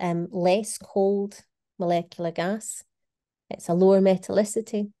have less cold molecular gas. It's a lower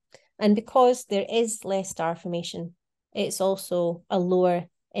metallicity. And because there is less star formation, it's also a lower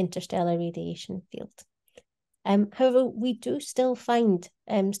interstellar radiation field. However, we do still find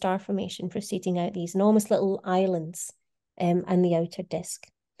star formation proceeding out these enormous little islands and the outer disk.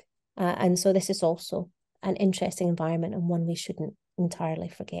 And so this is also an interesting environment and one we shouldn't entirely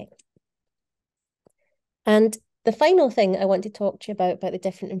forget. And the final thing I want to talk to you about the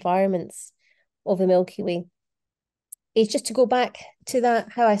different environments of the Milky Way is just to go back to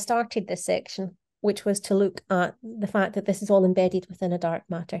that, how I started this section, which was to look at the fact that this is all embedded within a dark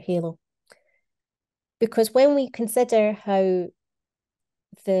matter halo. Because when we consider how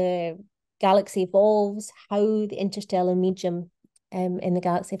the galaxy evolves, how the interstellar medium in the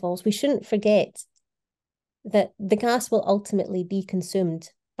galaxy evolves, we shouldn't forget that the gas will ultimately be consumed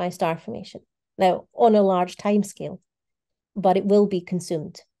by star formation. Now, on a large time scale, but it will be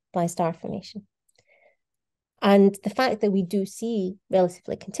consumed by star formation. And the fact that we do see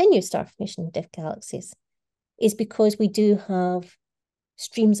relatively continuous star formation in diff galaxies is because we do have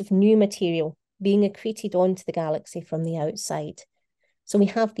streams of new material being accreted onto the galaxy from the outside. So we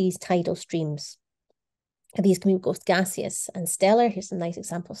have these tidal streams. These can be both gaseous and stellar. Here's some nice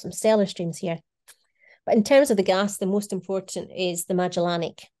examples, some stellar streams here. But in terms of the gas, the most important is the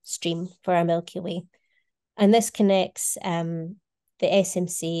Magellanic stream for our Milky Way. And this connects the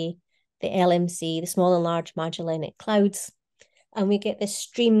SMC, the LMC, the small and large Magellanic Clouds. And we get this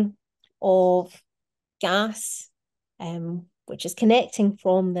stream of gas, which is connecting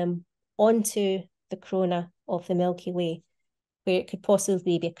from them onto the corona of the Milky Way, where it could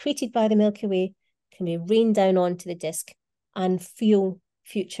possibly be accreted by the Milky Way, can be rained down onto the disk and fuel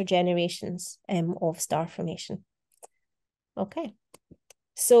future generations of star formation. Okay,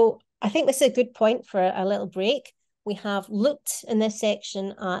 so I think this is a good point for a little break. We have looked in this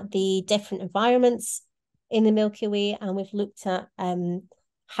section at the different environments in the Milky Way, and we've looked at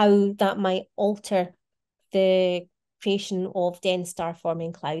how that might alter the creation of dense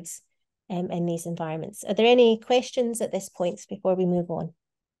star-forming clouds in these environments. Are there any questions at this point before we move on?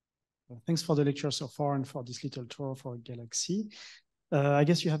 Thanks for the lecture so far and for this little tour for Galaxy. I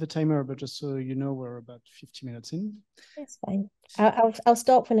guess you have a timer, but just so you know, we're about 50 minutes in. That's fine. I'll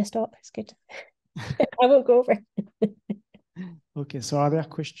stop when I stop. It's good. I won't go over. Okay, so are there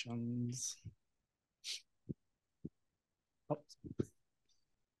questions? Oh.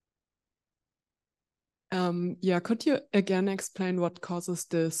 Yeah, could you again explain what causes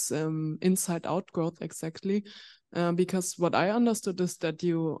this inside-out growth exactly? Because what I understood is that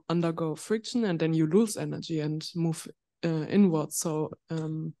you undergo friction and then you lose energy and move inwards. So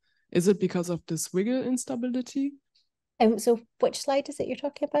is it because of this wiggle instability? So which slide is it you're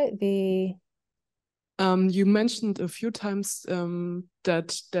talking about? The you mentioned a few times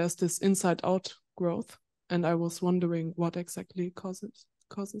that there's this inside-out growth, and I was wondering what exactly causes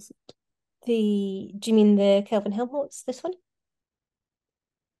it. do you mean the Kelvin-Helmholtz, this one?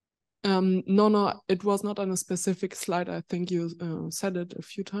 No, it was not on a specific slide. I think you said it a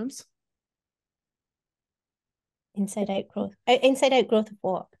few times. Inside-out growth. Inside-out growth of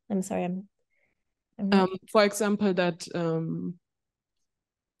what? I'm sorry, I'm not... For example, that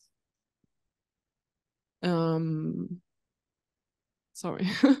sorry.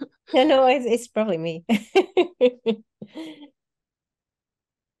 No, it's probably me.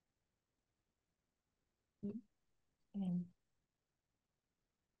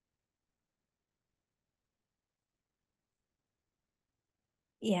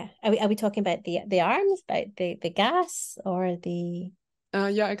 Yeah, are we talking about the arms, about the gas, or the?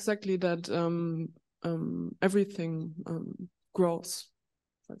 Yeah, exactly. That everything grows,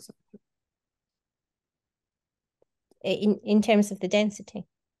 for example. In terms of the density?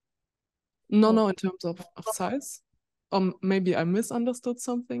 No, in terms of size. Maybe I misunderstood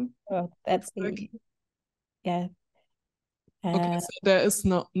something. Oh, that's the, yeah. Okay, so there is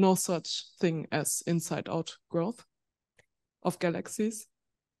no such thing as inside-out growth of galaxies.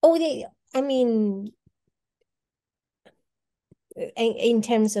 Oh, I mean, in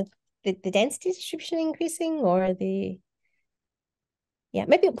terms of the density distribution increasing, or the... Yeah,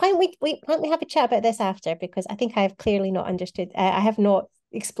 maybe why don't we have a chat about this after, because I think I have clearly not understood. I have not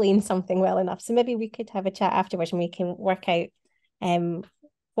explained something well enough. So maybe we could have a chat afterwards and we can work out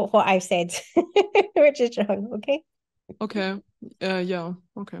what I've said, which is wrong. Okay. Okay. Yeah.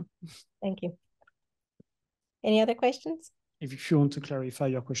 Okay. Thank you. Any other questions? If you want to clarify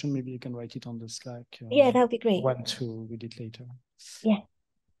your question, maybe you can write it on the Slack. Yeah, that would be great. Want to read it later. Yeah.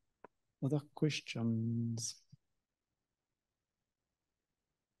 Other questions?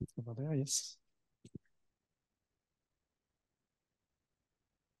 Over there, yes.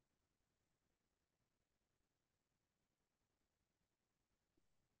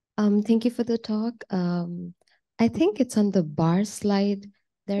 Thank you for the talk. I think it's on the bar slide.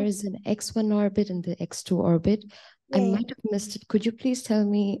 There is an X1 orbit and the X2 orbit. I might have missed it. Could you please tell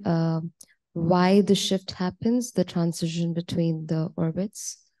me why the shift happens, the transition between the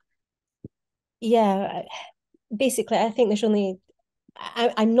orbits? Yeah, basically, I think there's only,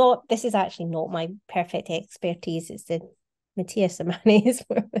 I'm not, this is actually not my perfect expertise. It's the Matthias Samani is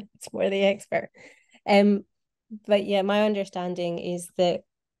more the expert. But yeah, my understanding is that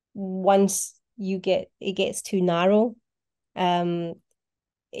once it gets too narrow,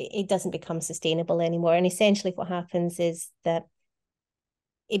 it doesn't become sustainable anymore. And essentially what happens is that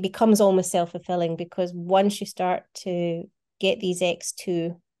it becomes almost self-fulfilling, because once you start to get these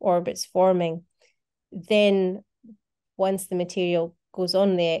X2 orbits forming, then once the material goes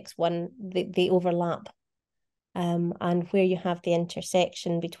on the X1, they overlap. And where you have the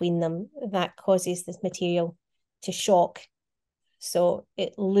intersection between them, that causes this material to shock. So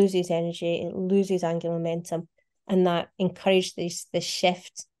it loses energy, it loses angular momentum, and that encourages the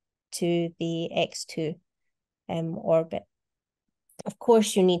shift to the X2 orbit. Of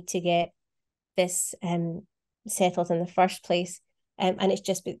course, you need to get this settled in the first place, and it's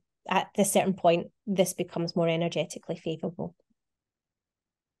just at this certain point, this becomes more energetically favorable.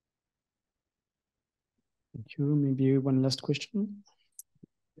 Thank you. Maybe one last question.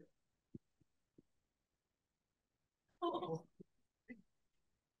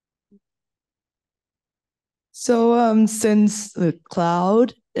 So since the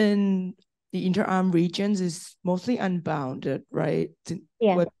cloud in the interarm regions is mostly unbounded, right?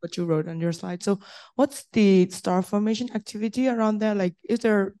 Yeah. What you wrote on your slide. So what's the star formation activity around there? Like, is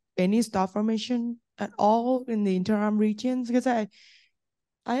there any star formation at all in the interarm regions? Because I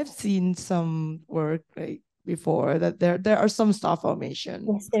have seen some work before that there are some star formation.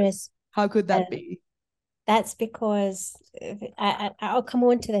 Yes, there is. How could that be? That's because I'll come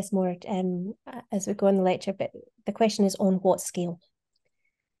on to this more as we go on the lecture, but the question is on what scale?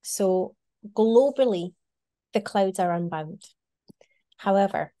 So globally, the clouds are unbound.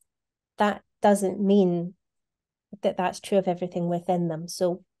 However, that doesn't mean that that's true of everything within them.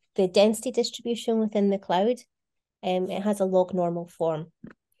 So the density distribution within the cloud, it has a log normal form.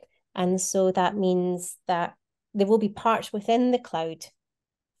 And so that means that there will be parts within the cloud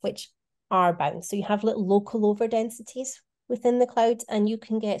which are bound. So you have little local overdensities within the cloud, and you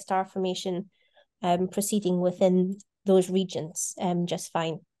can get star formation proceeding within those regions just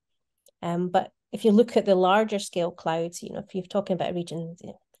fine. But if you look at the larger scale clouds, if you're talking about a region,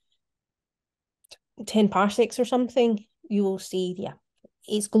 10 parsecs or something, you will see,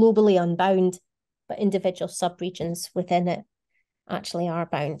 it's globally unbound, but individual subregions within it actually are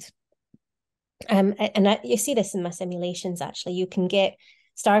bound. And you see this in my simulations, actually. You can get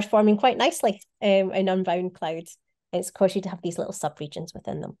stars forming quite nicely in unbound clouds. It's caused you to have these little subregions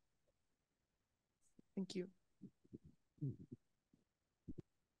within them. Thank you.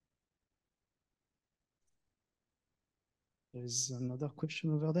 There's another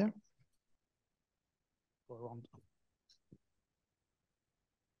question over there.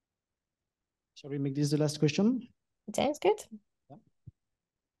 Shall we make this the last question? Sounds good. Yeah.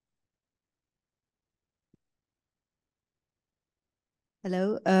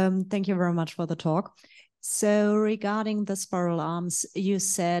 Hello, thank you very much for the talk. So regarding the spiral arms, you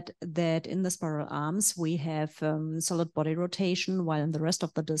said that in the spiral arms we have solid body rotation, while in the rest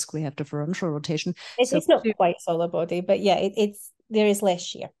of the disk we have differential rotation. It's not quite solid body, but yeah, there is less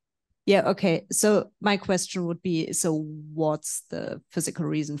shear. Yeah, okay. So my question would be, so what's the physical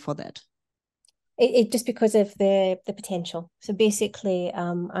reason for that? It just because of the potential. So basically,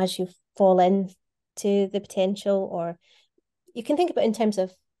 as you fall into the potential, or you can think about it in terms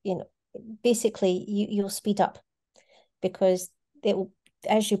of, basically you'll speed up, because it will,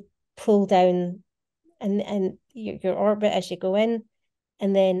 as you pull down and your orbit as you go in,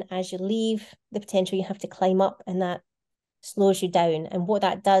 and then as you leave the potential, you have to climb up, and that slows you down. And what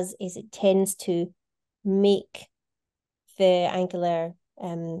that does is it tends to make the angular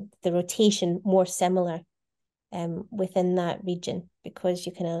the rotation more similar within that region, because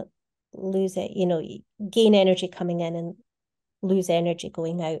you kind of lose it, gain energy coming in and lose energy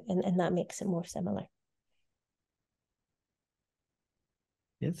going out, and that makes it more similar.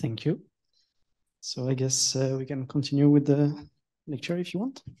 Yeah, thank you. So I guess we can continue with the lecture if you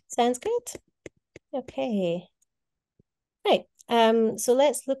want. Sounds good. Okay. Right. So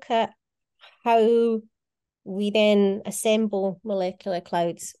let's look at how we then assemble molecular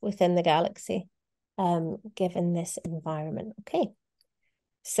clouds within the galaxy, given this environment. Okay.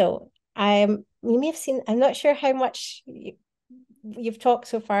 So you may have seen, I'm not sure how much you've talked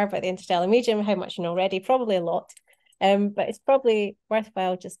so far about the interstellar medium, how much you know already, probably a lot. But it's probably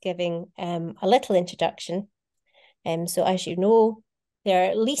worthwhile just giving a little introduction. So as you know, there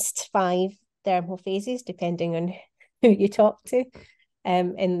are at least 5 thermal phases, depending on who you talk to,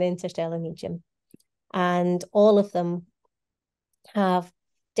 in the interstellar medium. And all of them have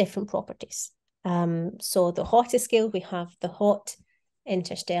different properties. So the hottest scale, we have the hot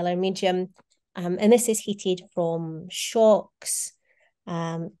interstellar medium, and this is heated from shocks,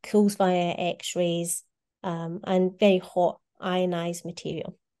 cools via X-rays, and very hot ionized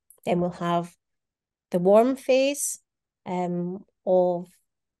material. Then we'll have the warm phase of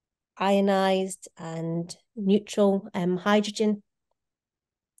ionized and neutral hydrogen.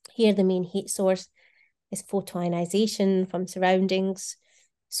 Here, the main heat source is photoionization from surroundings.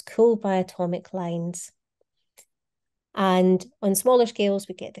 It's cooled by atomic lines. And on smaller scales,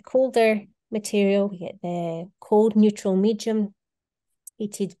 we get the colder material, we get the cold neutral medium,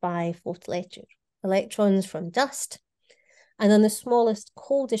 heated by photoelectric electrons from dust. And on the smallest,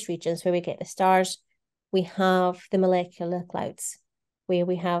 coldest regions where we get the stars, we have the molecular clouds, where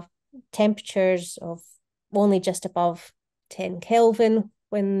we have temperatures of only just above 10 Kelvin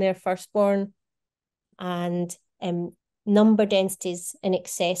when they're first born, and number densities in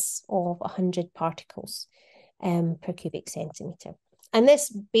excess of 100 particles per cubic centimetre. And this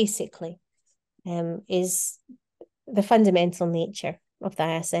basically is the fundamental nature of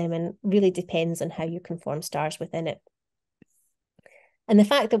the ISM and really depends on how you can form stars within it. And the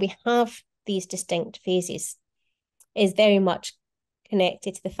fact that we have these distinct phases is very much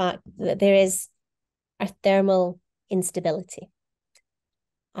connected to the fact that there is a thermal instability.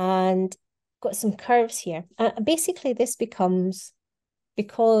 And got some curves here. Basically, this becomes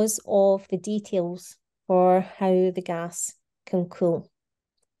because of the details for how the gas can cool.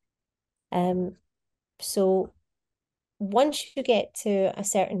 So once you get to a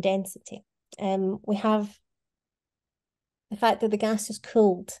certain density, we have the fact that the gas is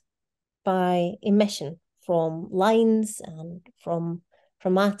cooled by emission from lines and from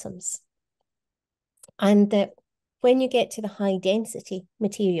atoms. And that when you get to the high density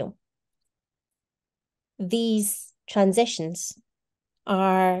material, these transitions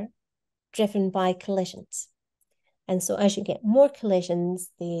are driven by collisions. And so as you get more collisions,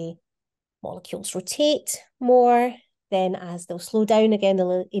 the molecules rotate more. Then as they'll slow down again,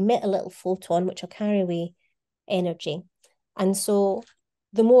 they'll emit a little photon, which will carry away energy. And so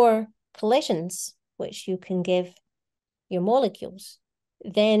the more collisions which you can give your molecules,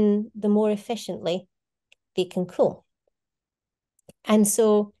 then the more efficiently they can cool. And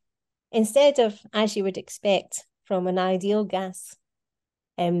so instead of, as you would expect from an ideal gas,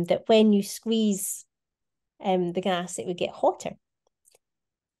 that when you squeeze the gas, it would get hotter.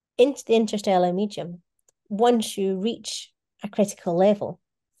 Into the interstellar medium, once you reach a critical level,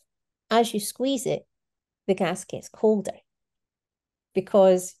 as you squeeze it, the gas gets colder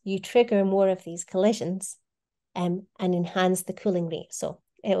because you trigger more of these collisions and enhance the cooling rate. So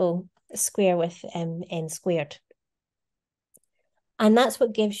it will square with n squared. And that's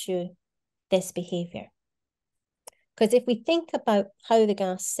what gives you this behavior. Because if we think about how the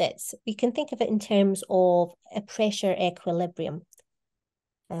gas sits, we can think of it in terms of a pressure equilibrium.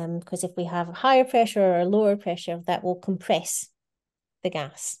 Because if we have a higher pressure or a lower pressure, that will compress the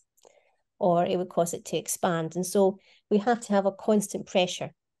gas, or it would cause it to expand. And so we have to have a constant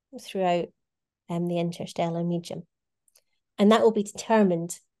pressure throughout the interstellar medium. And that will be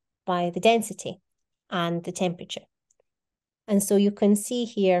determined by the density and the temperature. And so you can see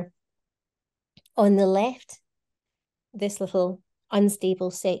here on the left, this little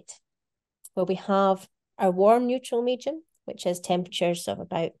unstable state where we have our warm neutral medium, which has temperatures of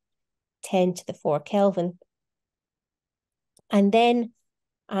about 10 to the 4 Kelvin. And then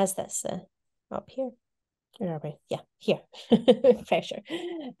as that's up here, where are we? Yeah, here, pressure.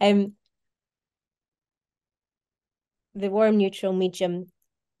 The warm neutral medium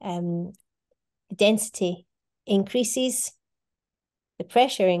density increases, the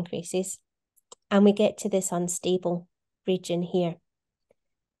pressure increases, and we get to this unstable region here,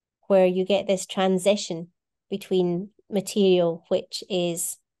 where you get this transition between material which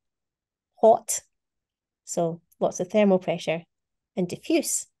is hot, so lots of thermal pressure, and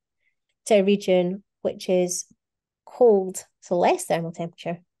diffuse, to a region which is cold, so less thermal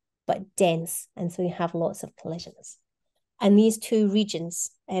temperature, but dense, and so you have lots of collisions. And these two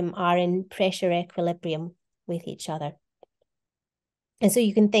regions are in pressure equilibrium with each other. And so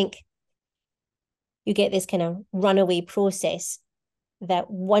you can think, you get this kind of runaway process that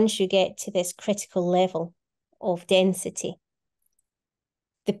once you get to this critical level of density,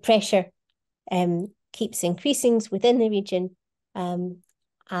 the pressure keeps increasing within the region,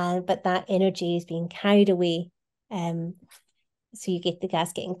 but that energy is being carried away So you get the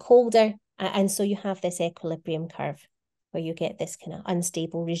gas getting colder, and so you have this equilibrium curve where you get this kind of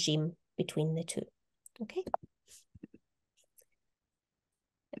unstable regime between the two. Okay.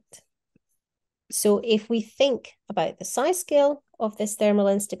 So if we think about the size scale of this thermal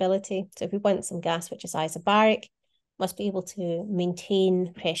instability, so if we want some gas which is isobaric, must be able to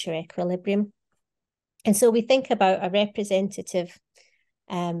maintain pressure equilibrium. And so we think about a representative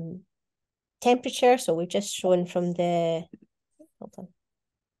temperature. So we've just shown from the,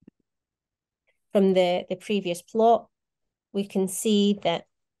 from the previous plot, we can see that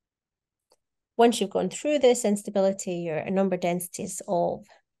once you've gone through this instability, you're at number densities of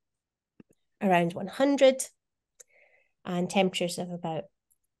around 100 and temperatures of about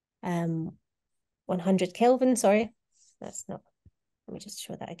 100 Kelvin, sorry, that's not, let me just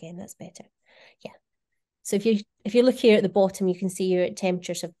show that again, that's better. Yeah, so if you look here at the bottom, you can see you're at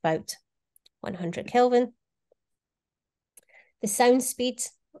temperatures of about 100 Kelvin. The sound speed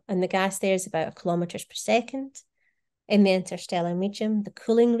and the gas there is about kilometers per second. In the interstellar medium, the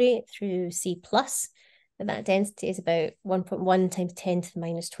cooling rate through C+, and that density is about 1.1 times 10 to the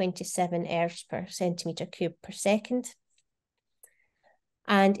minus 27 ergs per centimeter cube per second.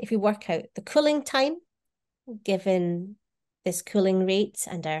 And if we work out the cooling time, given this cooling rate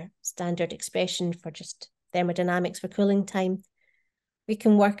and our standard expression for just thermodynamics for cooling time, we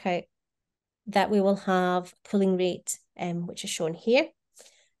can work out that we will have cooling rate, which is shown here.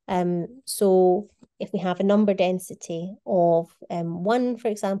 So if we have a number density of 1, for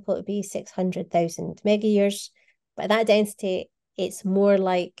example, it would be 600,000 megayears. But at that density, it's more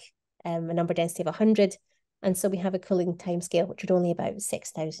like a number density of 100. And so we have a cooling time scale, which would only about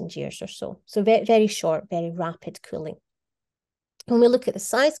 6,000 years or so. So very, very short, very rapid cooling. When we look at the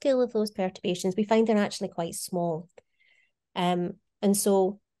size scale of those perturbations, we find they're actually quite small. And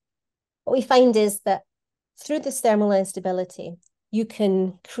so what we find is that through this thermal instability, you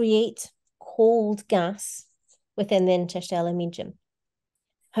can create cold gas within the interstellar medium.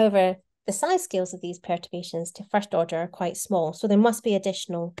 However, the size scales of these perturbations to first order are quite small, so there must be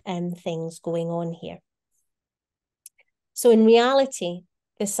additional things going on here. So in reality,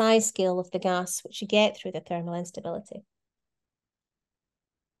 the size scale of the gas which you get through the thermal instability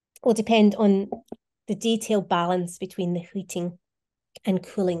will depend on the detailed balance between the heating and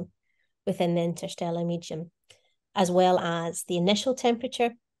cooling within the interstellar medium, as well as the initial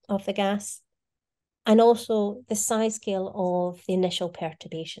temperature of the gas, and also the size scale of the initial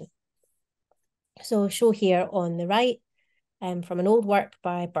perturbation. So I'll show here on the right, from an old work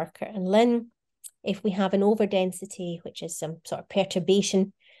by Burkert and Lin, if we have an overdensity, which is some sort of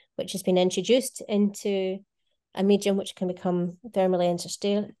perturbation, which has been introduced into a medium which can become thermally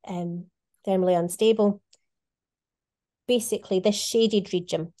unstable, basically this shaded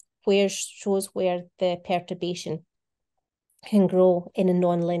region shows where the perturbation can grow in a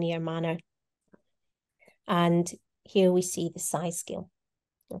non-linear manner. And here we see the size scale,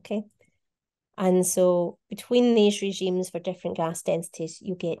 okay? And so between these regimes for different gas densities,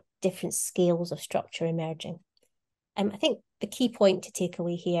 you get different scales of structure emerging. I think the key point to take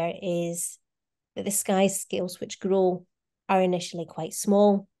away here is that the size scales which grow are initially quite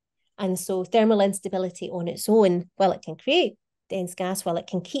small. And so thermal instability on its own, while it can create dense gas, while it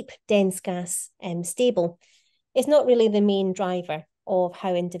can keep dense gas stable, is not really the main driver of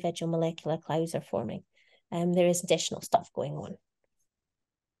how individual molecular clouds are forming. There is additional stuff going on.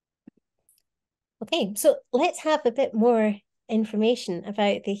 Okay, so let's have a bit more information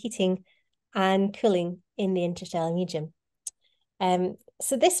about the heating and cooling in the interstellar medium.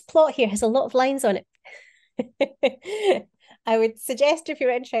 So this plot here has a lot of lines on it. I would suggest, if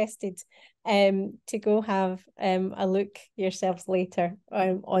you're interested, to go have a look yourselves later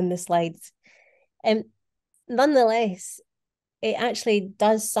on the slides. Nonetheless, it actually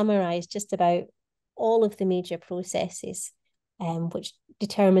does summarize just about all of the major processes which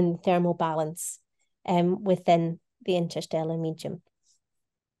determine the thermal balance within the interstellar medium.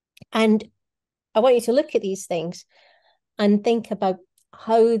 And I want you to look at these things and think about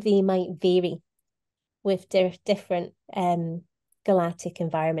how they might vary with different galactic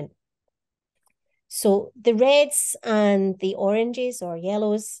environment. So the reds and the oranges or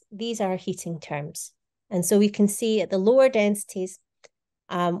yellows, these are heating terms. And so we can see at the lower densities,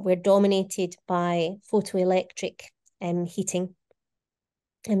 we're dominated by photoelectric heating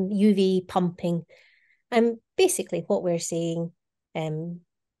and UV pumping. And basically what we're seeing,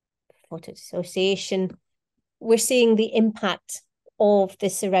 photodissociation, we're seeing the impact of the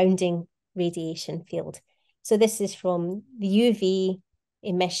surrounding radiation field. So this is from the UV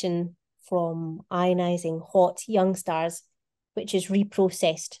emission from ionizing hot young stars, which is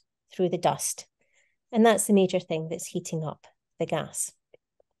reprocessed through the dust. And that's the major thing that's heating up the gas.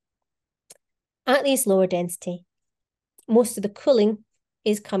 At these lower density, most of the cooling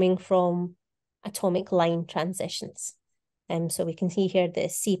is coming from atomic line transitions. So we can see here the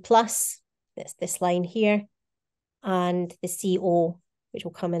C+, that's this line here, and the CO, which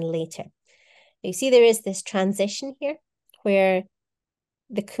will come in later. You see there is this transition here where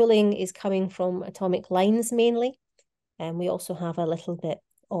the cooling is coming from atomic lines mainly. And we also have a little bit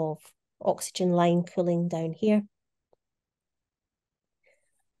of oxygen line cooling down here.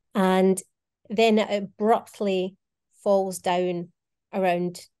 And then it abruptly falls down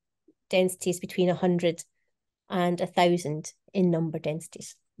around densities between 100 and 1,000 in number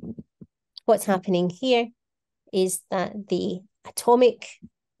densities. What's happening here is that the atomic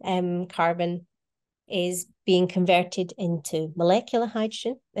carbon is being converted into molecular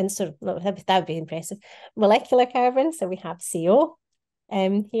hydrogen. And so that would be impressive. Molecular carbon, so we have CO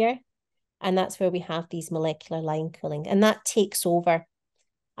here. And that's where we have these molecular line cooling. And that takes over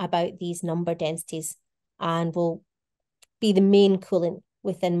about these number densities and will be the main coolant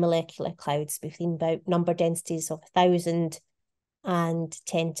within molecular clouds between about number densities of 1,000 and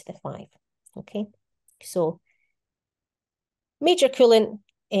 10 to the 5. Okay, so major coolant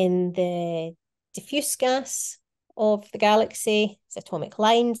in the diffuse gas of the galaxy is atomic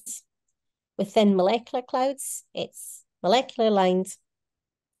lines. Within molecular clouds, it's molecular lines.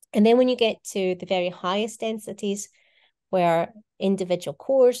 And then when you get to the very highest densities, where individual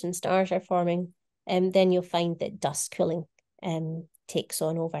cores and stars are forming, then you'll find that dust cooling takes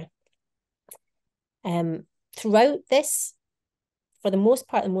on over. Throughout this, for the most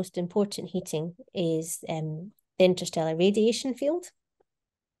part, the most important heating is the interstellar radiation field.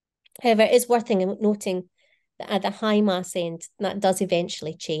 However, it is worth noting that at the high mass end, that does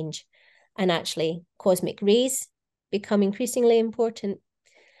eventually change, and actually cosmic rays become increasingly important,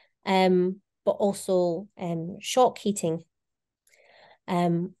 but also shock heating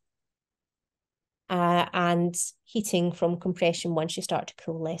and heating from compression once you start to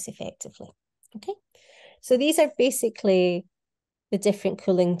cool less effectively. Okay, so these are basically the different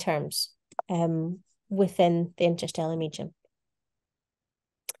cooling terms within the interstellar medium.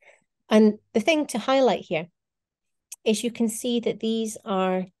 And the thing to highlight here is you can see that these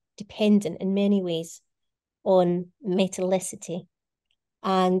are dependent in many ways on metallicity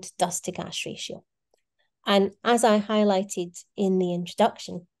and dust to gas ratio. And as I highlighted in the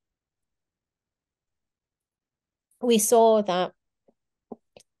introduction, we saw that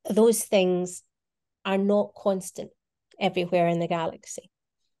those things are not constant everywhere in the galaxy.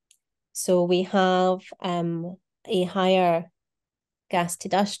 So we have a higher gas to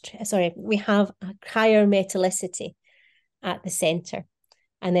dust, we have a higher metallicity at the center.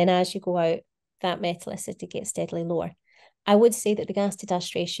 And then as you go out, that metallicity gets steadily lower. I would say that the gas to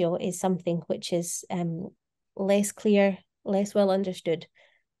dust ratio is something which is less clear, less well understood,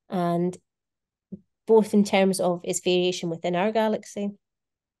 and both in terms of its variation within our galaxy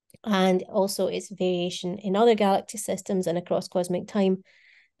and also its variation in other galactic systems and across cosmic time,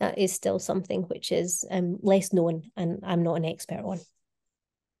 that is still something which is less known and I'm not an expert on.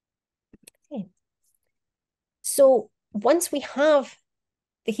 Okay. So once we have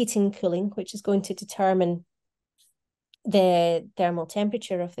the heating and cooling, which is going to determine the thermal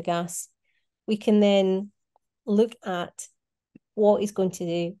temperature of the gas, we can then look at what is going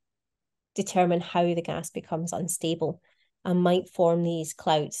to determine how the gas becomes unstable and might form these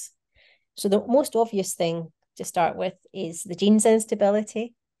clouds. So the most obvious thing to start with is the Jeans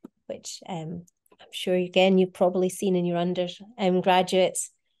instability, which I'm sure, again, you've probably seen in your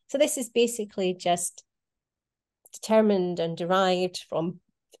undergraduates. So this is basically just determined and derived from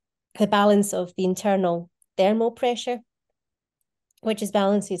the balance of the internal thermal pressure, which is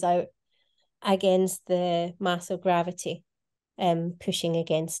balances out against the mass of gravity pushing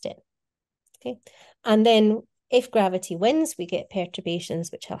against it. Okay, and then if gravity wins, we get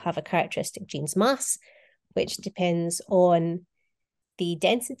perturbations which have a characteristic Jeans mass, which depends on the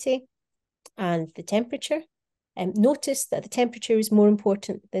density and the temperature. Notice that the temperature is more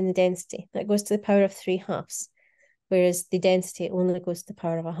important than the density. That goes to the power of 3/2, whereas the density only goes to the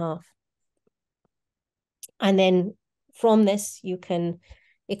power of 1/2. And then from this, you can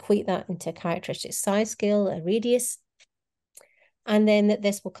equate that into a characteristic size scale, a radius, and then that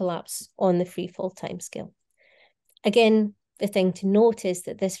this will collapse on the free fall time scale. Again, the thing to note is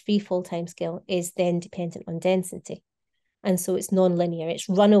that this free fall time scale is then dependent on density. And so it's non-linear, it's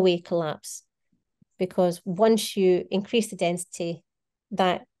runaway collapse, because once you increase the density,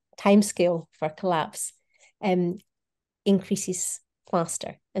 that time scale for collapse increases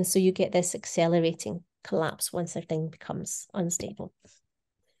faster. And so you get this accelerating collapse once a thing becomes unstable.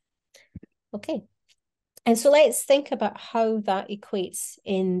 Okay, And so let's think about how that equates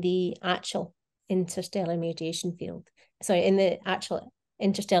in the actual interstellar radiation field. Sorry, in the actual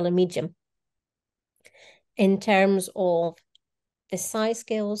interstellar medium, in terms of the size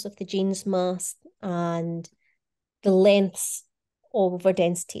scales of the GISM mass and the lengths over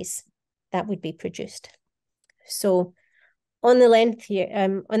densities that would be produced. So on the length here,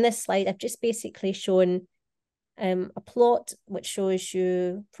 on this slide, I've just basically shown a plot which shows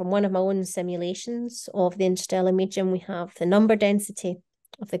you from one of my own simulations of the interstellar medium. We have the number density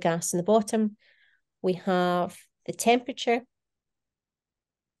of the gas in the bottom. We have the temperature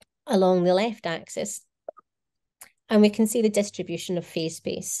along the left axis. And we can see the distribution of phase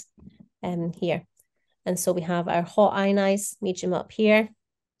space here. And so we have our hot ionized medium up here.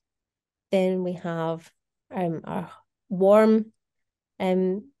 Then we have our warm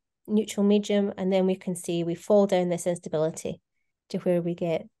neutral medium, and then we can see we fall down this instability to where we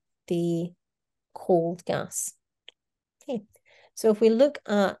get the cold gas. Okay, so if we look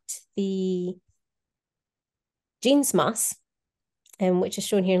at the GISM mass, which is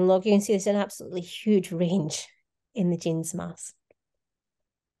shown here in log, you can see there's an absolutely huge range in the GISM mass.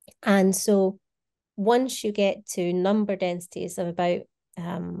 And so once you get to number densities of about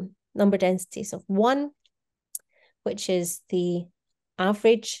number densities of 1, which is the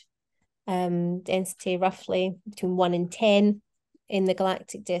average density roughly between 1 and 10 in the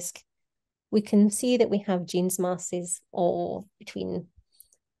galactic disk, we can see that we have GISM masses of between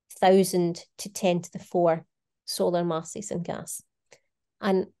 1,000 to 10 to the 4 solar masses in gas.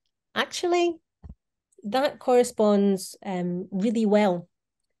 And actually, that corresponds really well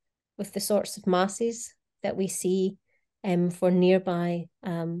with the sorts of masses that we see for nearby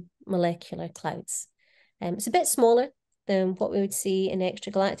molecular clouds. It's a bit smaller than what we would see in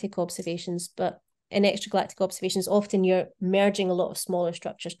extragalactic observations, but in extragalactic observations, often you're merging a lot of smaller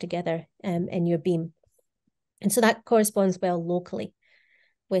structures together in your beam. And so that corresponds well locally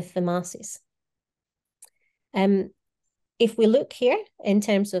with the masses. If we look here in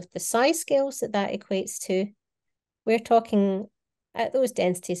terms of the size scales that equates to, we're talking at those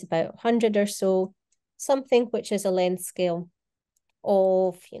densities about 100 or so, something which is a length scale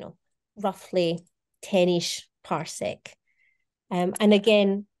of, roughly 10-ish parsec. And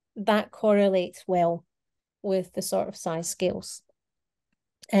again, that correlates well with the sort of size scales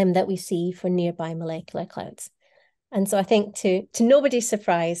that we see for nearby molecular clouds. And so I think to nobody's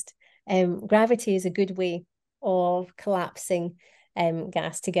surprised, gravity is a good way of collapsing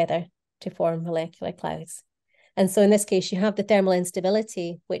gas together to form molecular clouds. And so in this case, you have the thermal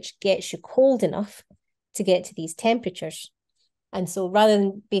instability, which gets you cold enough to get to these temperatures. And so rather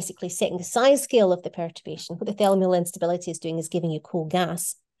than basically setting the size scale of the perturbation, what the thermal instability is doing is giving you cold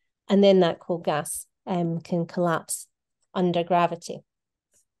gas. And then that cold gas can collapse under gravity.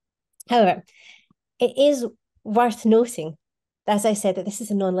 However, it is worth noting, as I said, that this is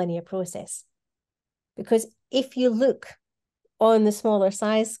a nonlinear process. Because if you look on the smaller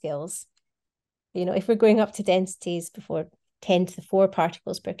size scales, if we're going up to densities before 10 to the 4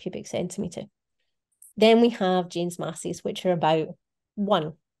 particles per cubic centimeter, then we have GISM masses, which are about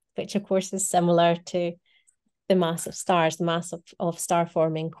 1, which of course is similar to the mass of stars, the mass of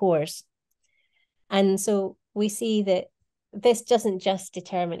star-forming cores. And so we see that this doesn't just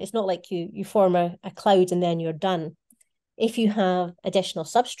determine, it's not like you form a cloud and then you're done. If you have additional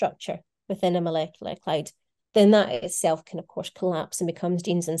substructure within a molecular cloud, then that itself can, of course, collapse and becomes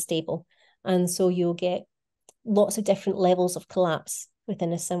GISM unstable. And so you'll get lots of different levels of collapse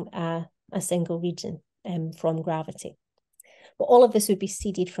within a single region from gravity. But all of this would be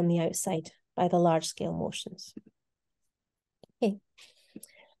seeded from the outside by the large-scale motions. Okay.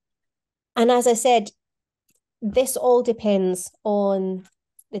 And as I said, this all depends on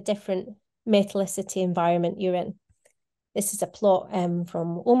the different metallicity environment you're in. This is a plot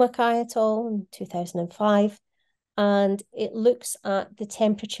from Omakai et al. In 2005, and it looks at the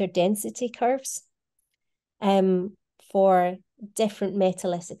temperature density curves for different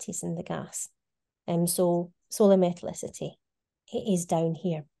metallicities in the gas. So solar metallicity is down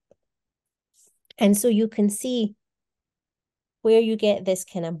here. And so you can see where you get this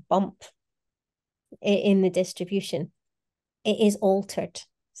kind of bump in the distribution, it is altered.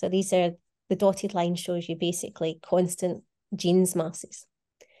 So these are, the dotted line shows you basically constant GISM masses.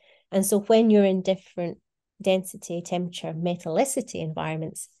 And so when you're in different density, temperature, metallicity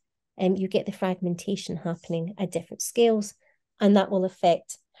environments, you get the fragmentation happening at different scales, and that will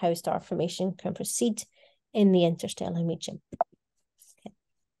affect how star formation can proceed in the interstellar medium.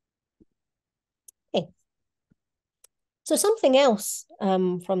 Okay. So something else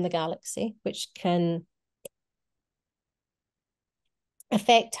from the galaxy which can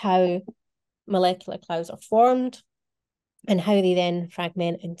affect how molecular clouds are formed and how they then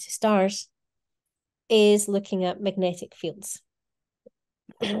fragment into stars is looking at magnetic fields.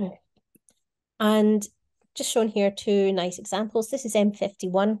 And just shown here two nice examples. This is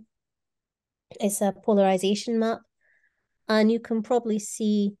M51. It's a polarization map, and you can probably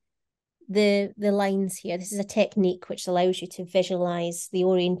see the lines here. This is a technique which allows you to visualize the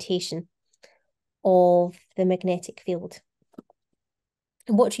orientation of the magnetic field.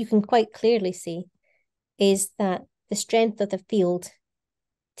 And what you can quite clearly see is that the strength of the field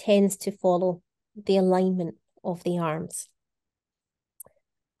tends to follow the alignment of the arms.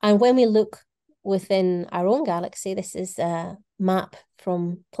 And when we look within our own galaxy, this is a map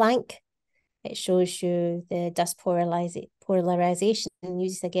from Planck. It shows you the dust polarization and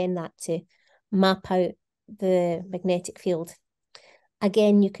uses again that to map out the magnetic field.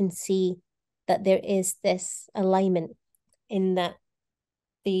 Again, you can see that there is this alignment in that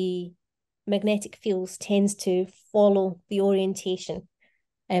the magnetic fields tends to follow the orientation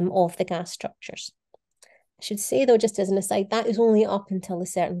of the gas structures. I should say though, just as an aside, that is only up until a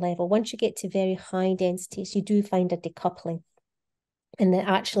certain level. Once you get to very high densities, you do find a decoupling, and that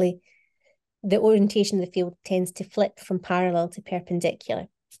actually the orientation of the field tends to flip from parallel to perpendicular.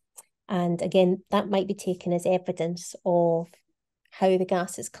 And again, that might be taken as evidence of how the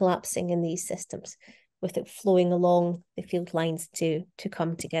gas is collapsing in these systems, with it flowing along the field lines to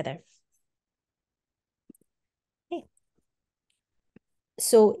come together. Okay.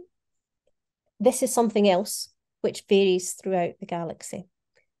 So this is something else which varies throughout the galaxy.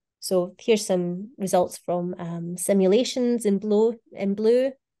 So here's some results from simulations in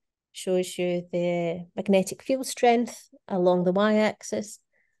blue. Shows you the magnetic field strength along the y-axis,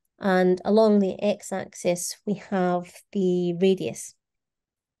 and along the x-axis we have the radius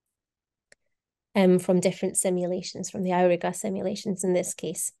from different simulations, from the Auriga simulations in this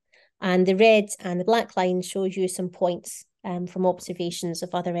case. And the red and the black line shows you some points from observations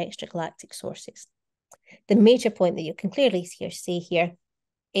of other extragalactic sources. The major point that you can clearly see here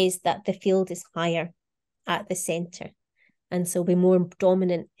is that the field is higher at the center, and so be more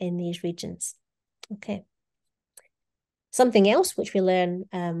dominant in these regions. Okay. Something else which we learn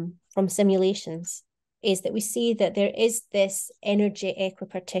from simulations is that we see that there is this energy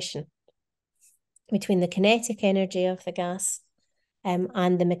equipartition between the kinetic energy of the gas and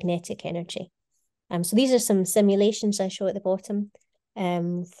the magnetic energy. So these are some simulations I show at the bottom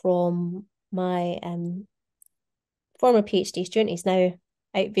from my former PhD student. He's now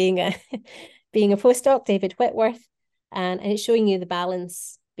out being a being a postdoc, David Whitworth, and it's showing you the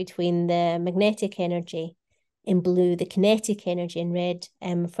balance between the magnetic energy in blue, the kinetic energy in red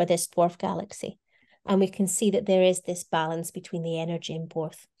for this dwarf galaxy. And we can see that there is this balance between the energy in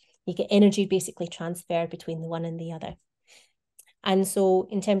both. You get energy basically transferred between the one and the other. And so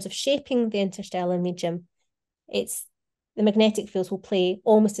in terms of shaping the interstellar medium, it's the magnetic fields will play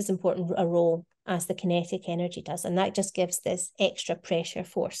almost as important a role as the kinetic energy does. And that just gives this extra pressure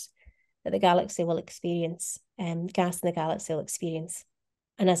force that the galaxy will experience, gas in the galaxy will experience.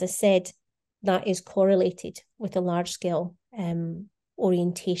 And as I said, that is correlated with the large scale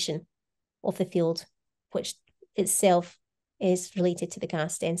orientation of the field, which itself is related to the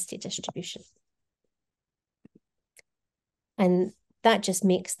gas density distribution. And that just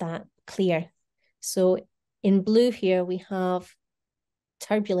makes that clear. So in blue here, we have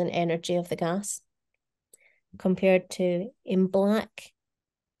turbulent energy of the gas compared to, in black,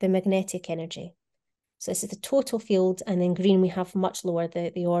 the magnetic energy. So this is the total field, and in green we have much lower,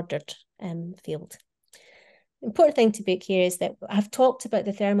 the ordered field. The important thing to pick here is that I've talked about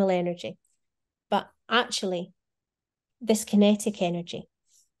the thermal energy, but actually this kinetic energy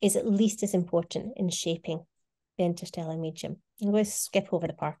is at least as important in shaping the interstellar medium. I'm going to skip over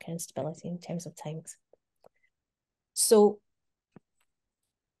the Parker instability in terms of times. So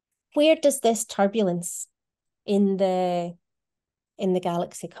where does this turbulence in the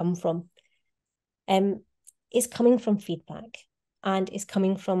galaxy come from? Is coming from feedback, and is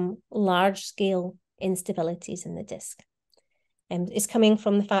coming from large scale instabilities in the disk. It's coming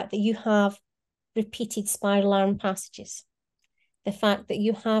from the fact that you have repeated spiral arm passages, the fact that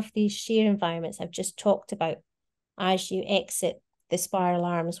you have these shear environments I've just talked about as you exit the spiral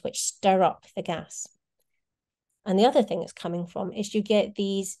arms, which stir up the gas. And the other thing it's coming from is you get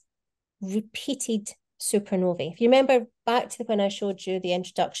these repeated supernovae. If you remember back to when I showed you the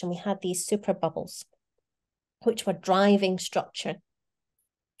introduction, we had these super bubbles, which were driving structure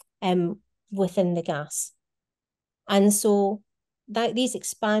within the gas. And so these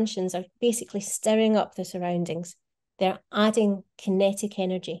expansions are basically stirring up the surroundings. They're adding kinetic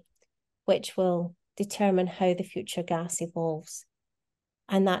energy, which will determine how the future gas evolves.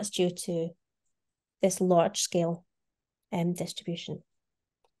 And that's due to this large scale distribution.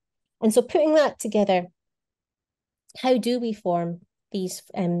 And so putting that together, how do we form these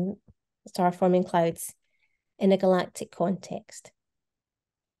star-forming clouds in a galactic context?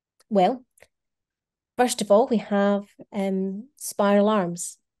 Well, first of all, we have spiral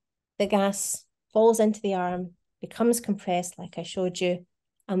arms. The gas falls into the arm, becomes compressed, like I showed you,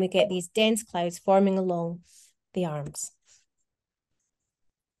 and we get these dense clouds forming along the arms.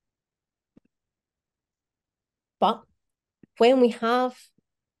 But when we have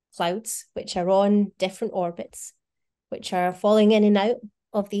clouds which are on different orbits, which are falling in and out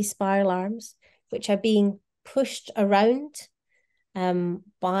of these spiral arms, which are being pushed around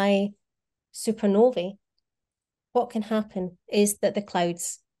by supernovae, what can happen is that the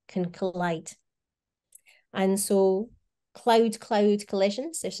clouds can collide. And so cloud-cloud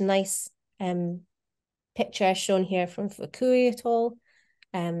collisions, there's a nice picture shown here from Fukui et al.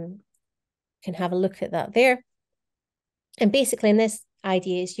 Can have a look at that there. And basically in this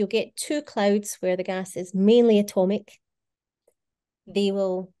idea is you'll get two clouds where the gas is mainly atomic. They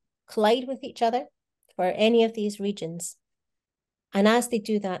will collide with each other for any of these regions. And as they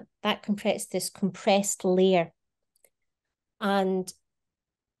do that, that creates this compressed layer. And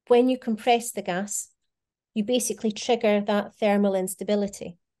when you compress the gas, you basically trigger that thermal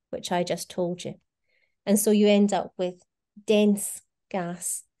instability, which I just told you. And so you end up with dense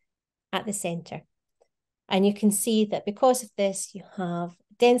gas at the center. And you can see that because of this, you have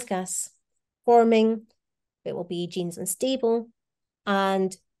dense gas forming. It will be Jeans unstable.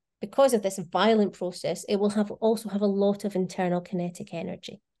 And because of this violent process, it will also have a lot of internal kinetic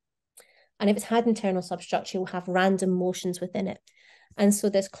energy. And if it's had internal substructure, it will have random motions within it. And so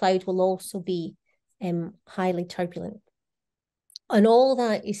this cloud will also be highly turbulent. And all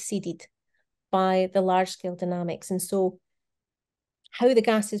that is seeded by the large-scale dynamics. And so how the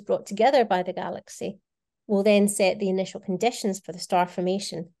gas is brought together by the galaxy will then set the initial conditions for the star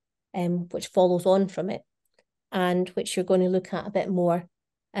formation, which follows on from it, and which you're going to look at a bit more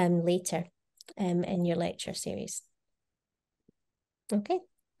later in your lecture series. Okay,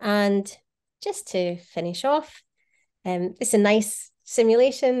 and just to finish off, it's a nice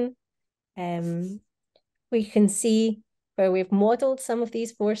simulation. We can see where we've modeled some of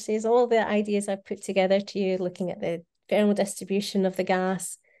these forces, all the ideas I've put together to you, looking at the thermal distribution of the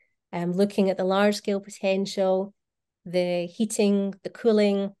gas, looking at the large scale potential, the heating, the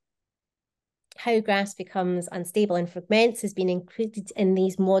cooling, how gas becomes unstable and fragments has been included in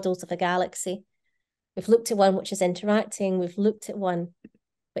these models of a galaxy. We've looked at one which is interacting, we've looked at one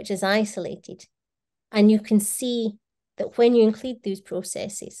which is isolated. And you can see that when you include these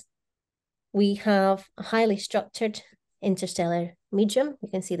processes, we have a highly structured interstellar medium. You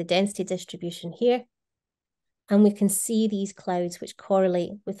can see the density distribution here. And we can see these clouds which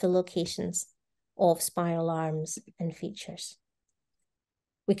correlate with the locations of spiral arms and features.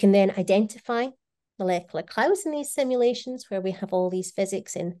 We can then identify molecular clouds in these simulations where we have all these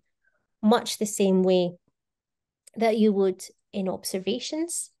physics in much the same way that you would in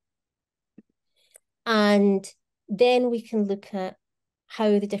observations. And then we can look at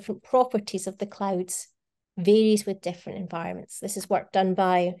how the different properties of the clouds varies with different environments. This is work done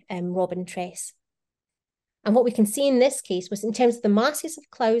by Robin Tress. And what we can see in this case was in terms of the masses of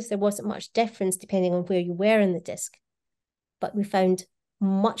clouds, there wasn't much difference depending on where you were in the disk. But we found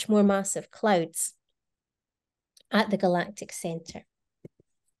much more massive clouds at the galactic center.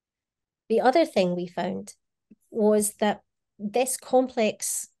 The other thing we found was that this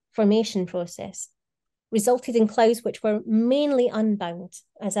complex formation process resulted in clouds which were mainly unbound,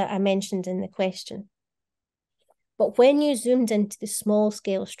 as I mentioned in the question. But when you zoomed into the small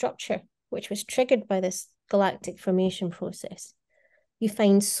scale structure, which was triggered by this galactic formation process, you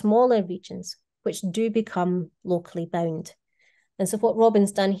find smaller regions which do become locally bound. And so what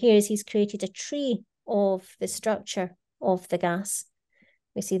Robin's done here is he's created a tree of the structure of the gas.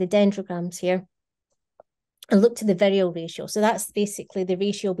 We see the dendrograms here, and looked at the virial ratio. So that's basically the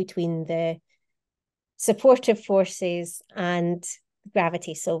ratio between the supportive forces and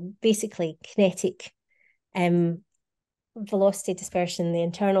gravity. So basically kinetic velocity dispersion, the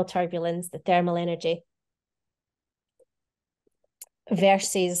internal turbulence, the thermal energy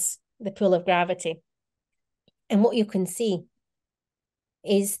versus the pull of gravity. And what you can see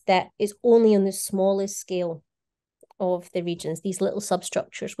is that it's only on the smallest scale of the regions, these little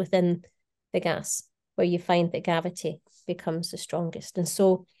substructures within the gas, where you find that gravity becomes the strongest. And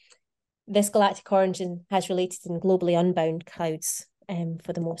so this galactic origin has related in globally unbound clouds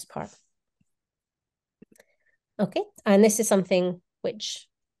for the most part. Okay, and this is something which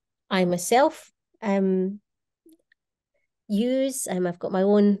I myself use. I've got my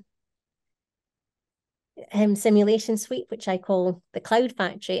own simulation suite, which I call the Cloud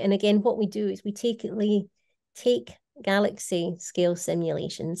Factory. And again, what we do is we take galaxy scale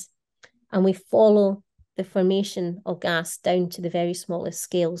simulations and we follow the formation of gas down to the very smallest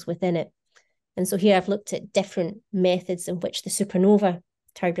scales within it. And so here I've looked at different methods in which the supernova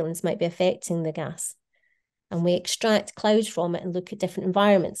turbulence might be affecting the gas. And we extract clouds from it and look at different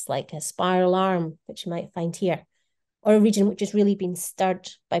environments, like a spiral arm, which you might find here, or a region which has really been stirred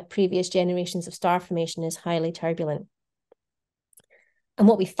by previous generations of star formation is highly turbulent. And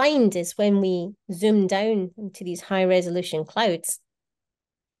what we find is when we zoom down into these high resolution clouds,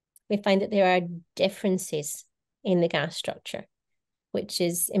 we find that there are differences in the gas structure, which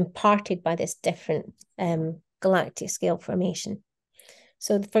is imparted by this different galactic scale formation.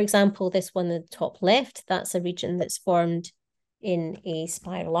 So for example, this one at the top left, that's a region that's formed in a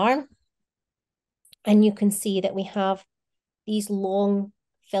spiral arm. And you can see that we have these long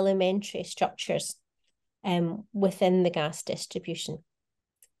filamentary structures within the gas distribution.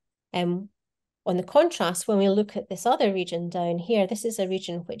 On the contrast, when we look at this other region down here, this is a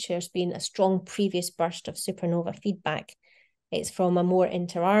region which has been a strong previous burst of supernova feedback. It's from a more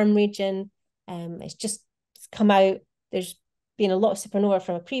interarm region. It's come out. There's been a lot of supernova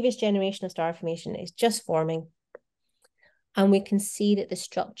from a previous generation of star formation. It's just forming. And we can see that the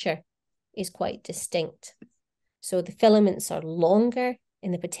structure is quite distinct. So the filaments are longer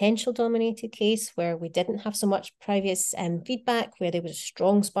in the potential dominated case, where we didn't have so much previous feedback, where there was a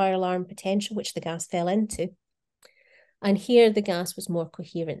strong spiral arm potential, which the gas fell into. And here the gas was more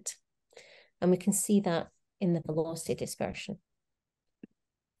coherent. And we can see that in the velocity dispersion.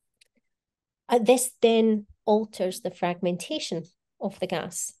 This then alters the fragmentation of the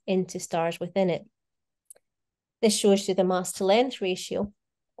gas into stars within it. This shows you the mass to length ratio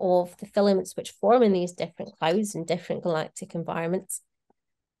of the filaments which form in these different clouds in different galactic environments.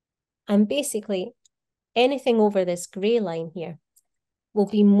 And basically, anything over this grey line here will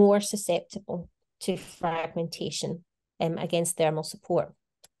be more susceptible to fragmentation against thermal support.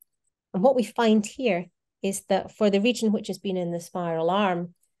 And what we find here is that for the region which has been in the spiral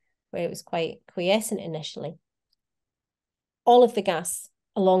arm, where it was quite quiescent initially, all of the gas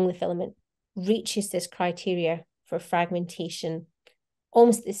along the filament reaches this criteria for fragmentation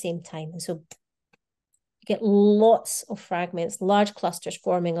almost at the same time. And so you get lots of fragments, large clusters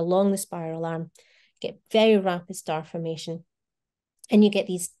forming along the spiral arm, get very rapid star formation, and you get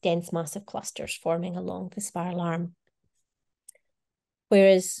these dense massive clusters forming along the spiral arm.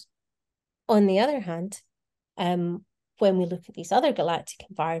 Whereas on the other hand, when we look at these other galactic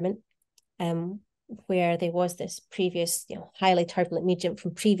environment, where there was this previous, highly turbulent medium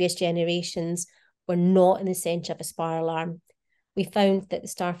from previous generations, were not in the center of a spiral arm, we found that the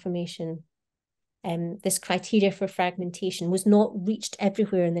star formation, this criteria for fragmentation was not reached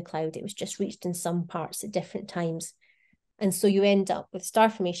everywhere in the cloud. It was just reached in some parts at different times. And so you end up with star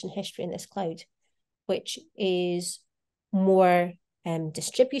formation history in this cloud, which is more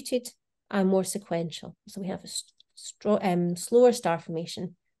distributed and more sequential. So we have a slower star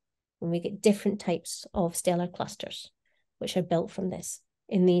formation when we get different types of stellar clusters, which are built from this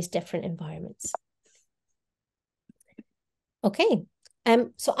in these different environments. Okay,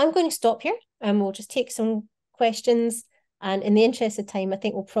 so I'm going to stop here and we'll just take some questions. And in the interest of time, I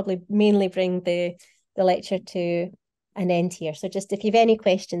think we'll probably mainly bring the lecture to an end here. So just if you have any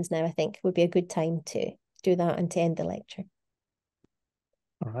questions now, I think would be a good time to do that and to end the lecture.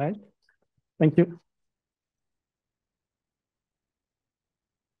 All right, thank you.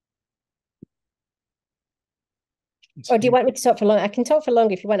 Or do you want me to talk for long? I can talk for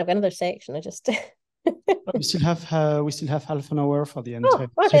longer if you want to have another section. I just we still have half an hour for the end. Oh,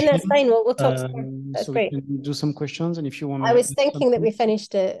 well, then that's fine. We'll talk some more. That's so great. we can do some questions, and if you want, I was thinking that we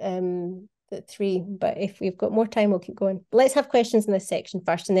finished at 3, but if we've got more time, we'll keep going. Let's have questions in this section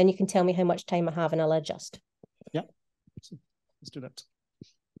first, and then you can tell me how much time I have, and I'll adjust. Yeah, so let's do that.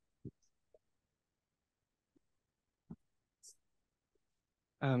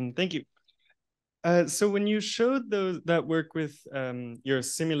 Thank you. So when you showed that work with your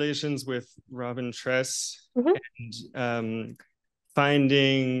simulations with Robin Tress and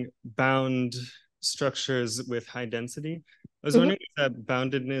finding bound structures with high density, I was wondering if that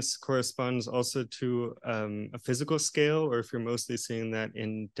boundedness corresponds also to a physical scale, or if you're mostly seeing that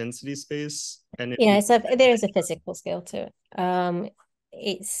in density space. And yeah, there is a physical scale to it.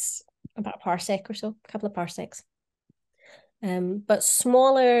 It's about a parsec or so, a couple of parsecs. But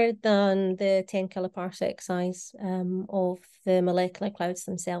smaller than the 10 kiloparsec size of the molecular clouds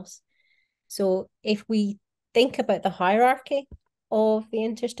themselves. So if we think about the hierarchy of the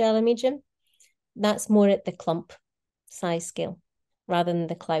interstellar medium, that's more at the clump size scale rather than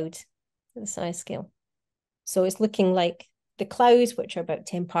the cloud size scale. So it's looking like the clouds, which are about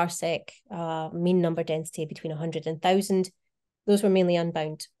 10 parsec, mean number density between 100 and 1,000, those were mainly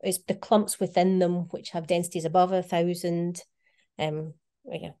unbound. It's the clumps within them which have densities above 1,000. Yeah,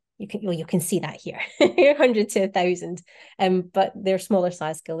 you can see that here, 100 to 1,000. But they're smaller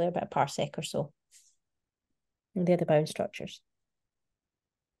size scale, they're about a parsec or so. And they're the bound structures.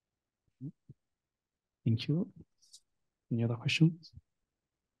 Thank you. Any other questions?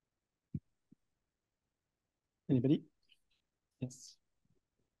 Anybody? Yes.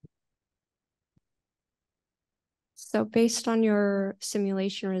 So based on your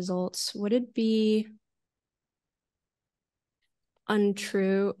simulation results, would it be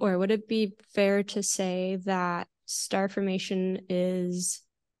untrue, or would it be fair to say that star formation is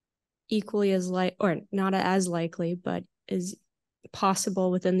equally as or not as likely, but is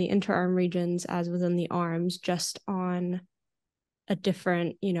possible within the interarm regions as within the arms, just on a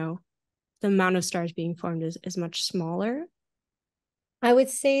different, the amount of stars being formed is much smaller? I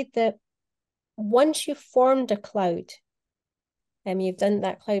would say that once you've formed a cloud, you've done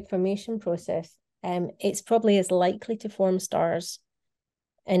that cloud formation process, it's probably as likely to form stars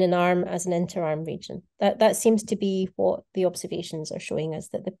in an arm as an interarm region. That seems to be what the observations are showing us,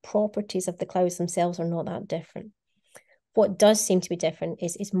 that the properties of the clouds themselves are not that different. What does seem to be different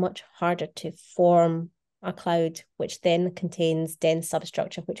is it's much harder to form a cloud which then contains dense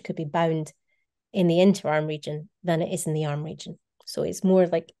substructure which could be bound in the interarm region than it is in the arm region. So it's more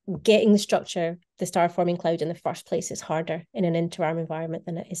like getting the structure, the star forming cloud in the first place is harder in an interarm environment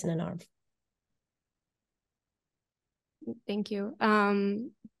than it is in an arm. Thank you.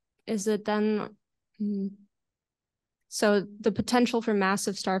 Is it then, so the potential for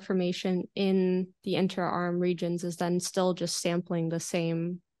massive star formation in the interarm regions is then still just sampling the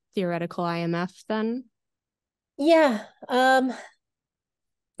same theoretical IMF then? Yeah.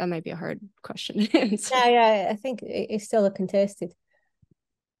 That might be a hard question to answer. Yeah, I think it's still a contested.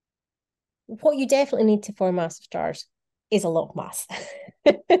 What you definitely need to form massive stars is a lot of mass.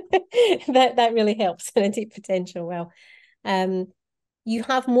 that really helps in a deep potential well. You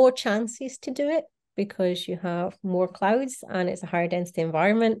have more chances to do it because you have more clouds and it's a higher density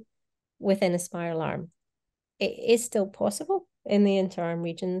environment within a spiral arm. It is still possible in the interarm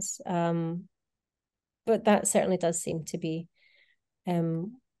regions, but that certainly does seem to be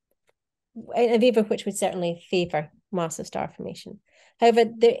a favor which would certainly favor massive star formation. However,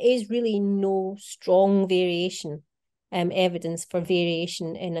 there is really no strong variation, evidence for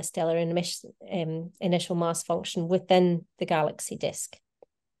variation in a stellar initial mass function within the galaxy disk.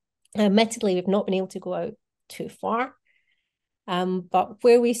 Admittedly, we've not been able to go out too far, but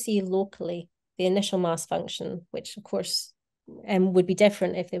where we see locally the initial mass function, which of course would be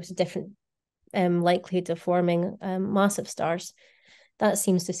different if there was a different likelihood of forming massive stars, that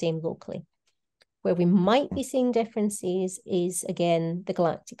seems the same locally. Where we might be seeing differences is, again, the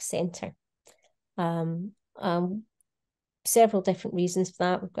galactic center. Several different reasons for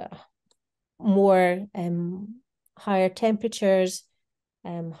that. We've got more higher temperatures,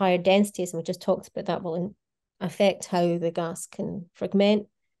 higher densities, and we just talked about that will affect how the gas can fragment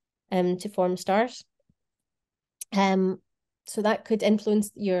to form stars. So that could influence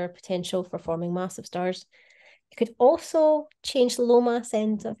your potential for forming massive stars. You could also change the low mass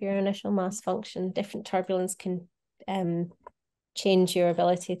end of your initial mass function. Different turbulence can change your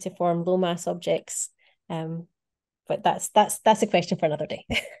ability to form low mass objects. But that's a question for another day.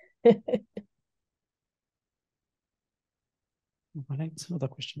 All right, other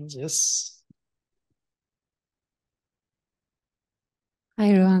questions? Yes.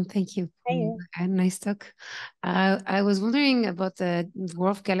 Hi, Rowan. Thank you. Hey. Nice talk. I was wondering about the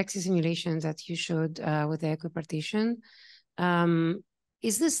dwarf galaxy simulations that you showed with the equipartition.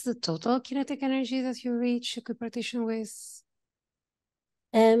 Is this the total kinetic energy that you reach equipartition with?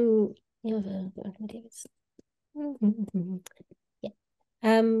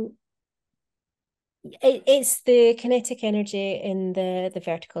 It's the kinetic energy in the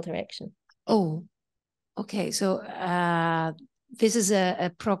vertical direction. Oh, okay. So this is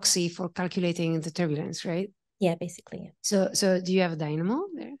a proxy for calculating the turbulence, right? Yeah, basically. Yeah. So do you have a dynamo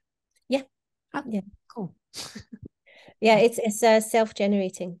there? Yeah. Oh, yeah. Cool. Yeah, it's a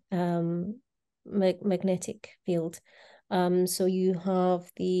self-generating magnetic field. So you have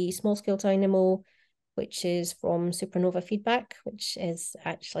the small scale dynamo, which is from supernova feedback, which is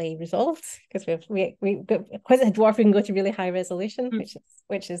actually resolved because because a dwarf we can go to really high resolution,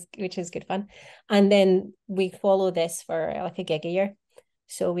 which is good fun. And then we follow this for like a gig a year,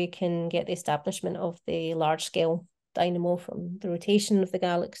 so we can get the establishment of the large scale dynamo from the rotation of the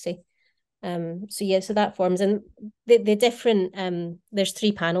galaxy. So that forms, and the different there's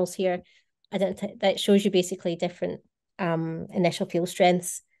 3 panels here. that shows you basically different initial field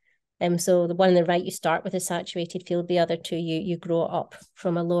strengths. So the one on the right, you start with a saturated field. The other two, you grow up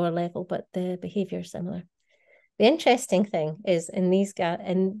from a lower level, but the behavior is similar. The interesting thing is in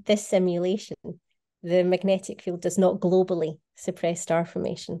this simulation, the magnetic field does not globally suppress star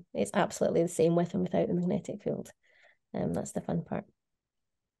formation. It's absolutely the same with and without the magnetic field. That's the fun part.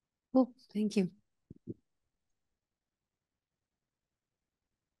 Cool, thank you.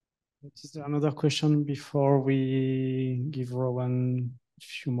 Is there another question before we give Rowan a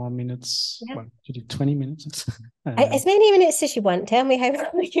few more minutes? Yeah. Well, you did 20 minutes. As many minutes as you want. Tell me how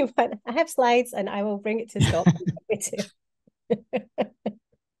long you want. I have slides and I will bring it to stop.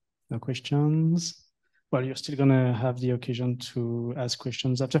 No questions? Well, you're still gonna have the occasion to ask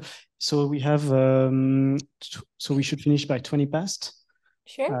questions after. So we have, so we should finish by 20 past.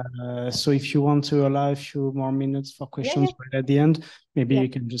 Sure. So if you want to allow a few more minutes for questions right at the end, maybe you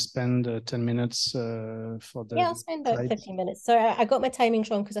can just spend 10 minutes for the I'll spend about 15 minutes. So I got my timings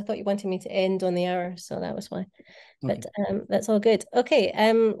wrong because I thought you wanted me to end on the hour, so that was why. Okay. But that's all good. Okay,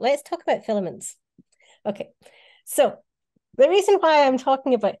 let's talk about filaments. Okay, so the reason why I'm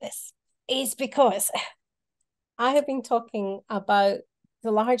talking about this is because I have been talking about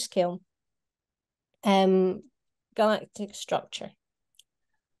the large scale galactic structure.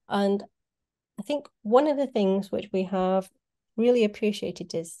 And I think one of the things which we have really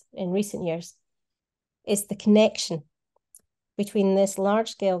appreciated in recent years is the connection between this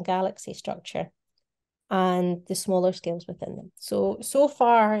large-scale galaxy structure and the smaller scales within them. So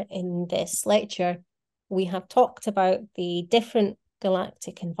far in this lecture, we have talked about the different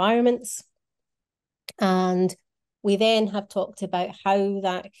galactic environments, and we then have talked about how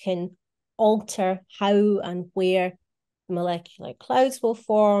that can alter how and where molecular clouds will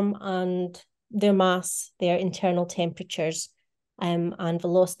form and their mass, their internal temperatures, and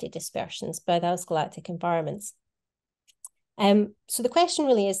velocity dispersions by those galactic environments. So the question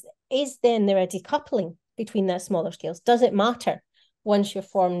really is then there a decoupling between the smaller scales? Does it matter once you've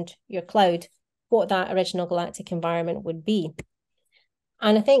formed your cloud what that original galactic environment would be?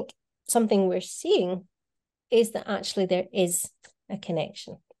 And I think something we're seeing is that actually there is a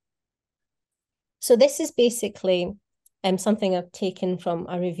connection. So this is basically something I've taken from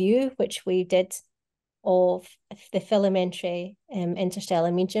a review which we did of the filamentary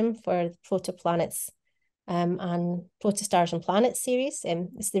interstellar medium for protoplanets and protostars and planets series. The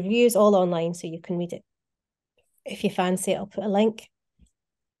review is all online, so you can read it if you fancy it. I'll put a link.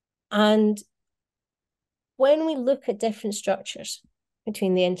 And when we look at different structures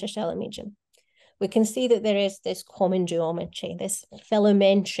between the interstellar medium, we can see that there is this common geometry, this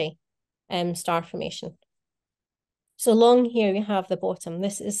filamentary star formation. So along here we have the bottom.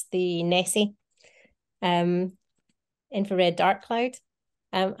 This is the Nessie infrared dark cloud.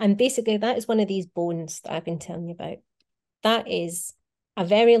 And basically that is one of these bones that I've been telling you about. That is a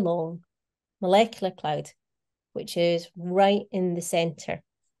very long molecular cloud, which is right in the center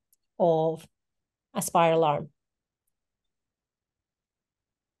of a spiral arm.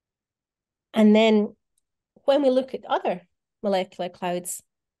 And then when we look at other molecular clouds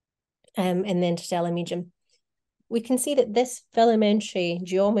in the interstellar medium, we can see that this filamentary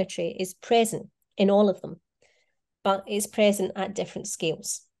geometry is present in all of them, but is present at different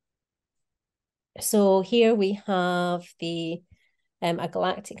scales. So here we have a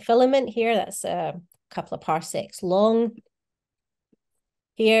galactic filament here that's a couple of parsecs long.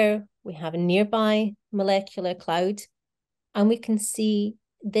 Here we have a nearby molecular cloud, and we can see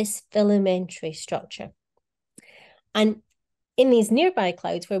this filamentary structure. And in these nearby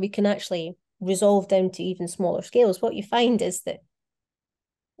clouds, where we can actually resolve down to even smaller scales, what you find is that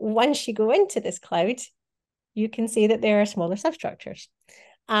once you go into this cloud, you can see that there are smaller substructures,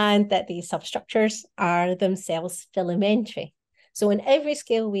 and that these substructures are themselves filamentary. So in every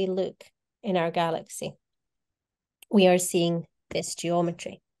scale we look in our galaxy, we are seeing this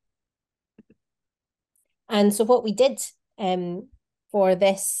geometry. And so what we did for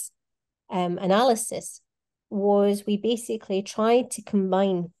this analysis was we basically tried to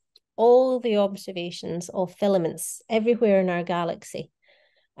combine all the observations of filaments everywhere in our galaxy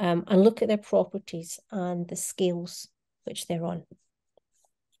and look at their properties and the scales which they're on.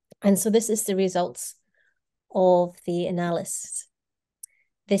 And so this is the results of the analysis.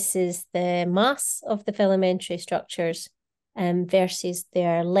 This is the mass of the filamentary structures versus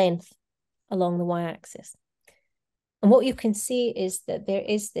their length along the y-axis. And what you can see is that there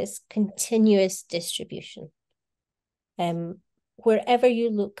is this continuous distribution. Wherever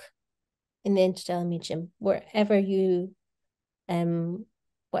you look in the interstellar medium, wherever you,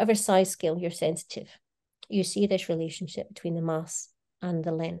 whatever size scale you're sensitive, you see this relationship between the mass and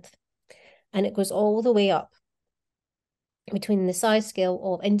the length. And it goes all the way up between the size scale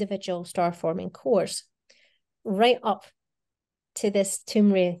of individual star-forming cores, right up to this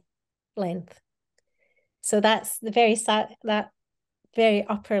tomb ray length. So that's the that very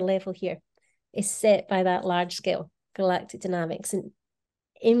upper level here is set by that large scale galactic dynamics. And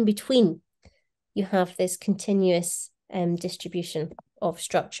in between, you have this continuous distribution of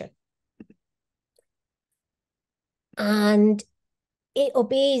structure. And it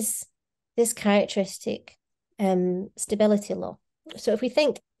obeys this characteristic stability law. So if we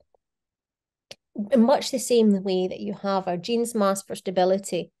think in much the same way that you have our Jeans mass for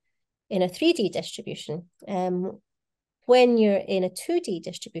stability in a 3D distribution, when you're in a 2D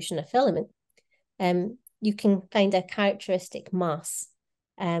distribution of filament, you can find a characteristic mass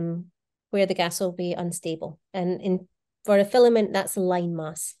where the gas will be unstable. And for a filament, that's a line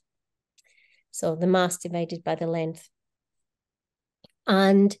mass. So the mass divided by the length.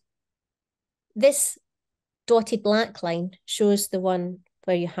 And this dotted black line shows the one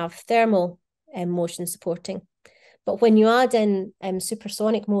where you have thermal motion supporting. But when you add in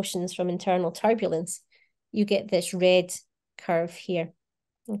supersonic motions from internal turbulence, you get this red curve here.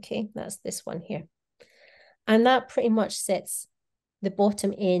 Okay, that's this one here. And that pretty much sets the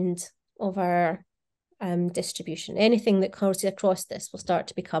bottom end of our distribution. Anything that comes across this will start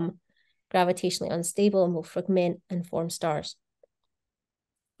to become gravitationally unstable and will fragment and form stars.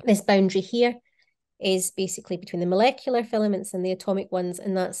 This boundary here is basically between the molecular filaments and the atomic ones,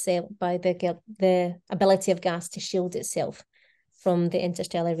 and that's set by the ability of gas to shield itself from the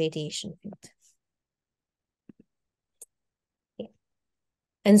interstellar radiation field. Okay.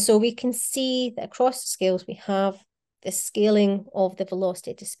 And so we can see that across the scales we have the scaling of the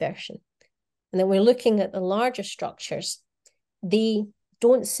velocity dispersion. And then we're looking at the larger structures. They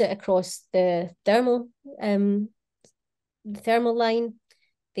don't sit across the thermal line.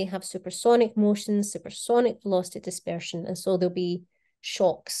 They have supersonic motions, supersonic velocity dispersion, and so there'll be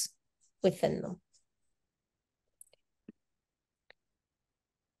shocks within them.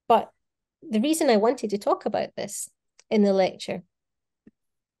 But the reason I wanted to talk about this in the lecture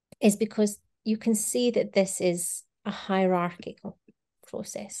is because you can see that this is a hierarchical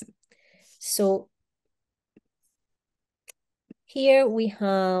process. So here we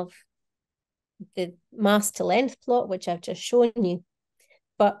have the mass to length plot, which I've just shown you.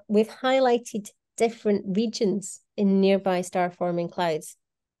 But we've highlighted different regions in nearby star-forming clouds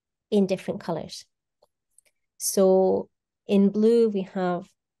in different colors. So in blue, we have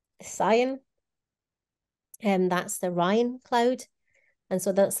cyan, and that's the Orion cloud. And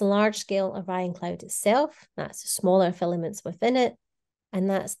so that's the large scale Orion cloud itself. That's the smaller filaments within it. And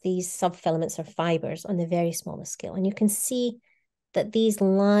that's these subfilaments or fibers on the very smallest scale. And you can see that these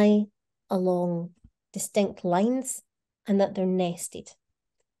lie along distinct lines and that they're nested.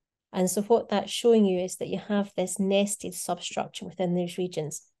 And so what that's showing you is that you have this nested substructure within these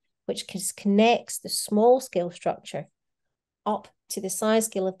regions, which connects the small scale structure up to the size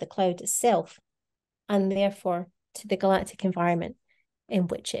scale of the cloud itself, and therefore to the galactic environment in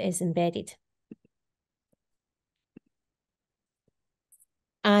which it is embedded.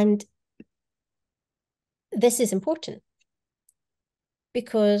 And this is important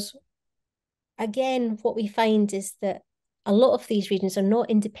because, again, what we find is that a lot of these regions are not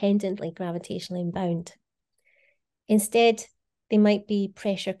independently gravitationally bound. Instead, they might be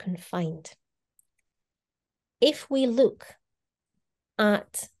pressure confined. If we look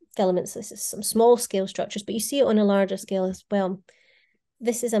at filaments, this is some small scale structures, but you see it on a larger scale as well.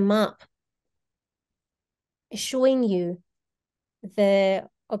 This is a map showing you the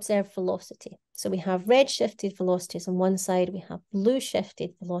observed velocity. So we have red shifted velocities on one side, we have blue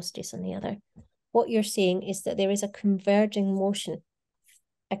shifted velocities on the other. What you're seeing is that there is a converging motion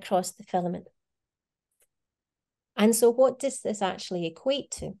across the filament. And so what does this actually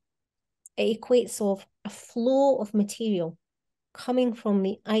equate to? It equates of a flow of material coming from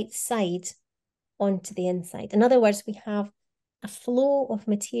the outside onto the inside. In other words, we have a flow of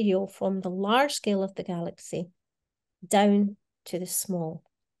material from the large scale of the galaxy down to the small,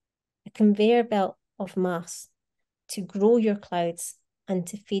 a conveyor belt of mass to grow your clouds and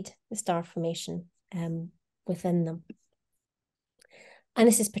to feed the star formation within them. And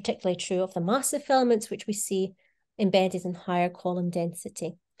this is particularly true of the massive filaments, which we see embedded in higher column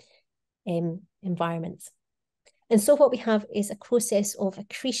density environments. And so what we have is a process of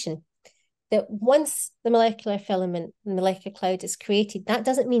accretion, that once the molecular filament, the molecular cloud is created, that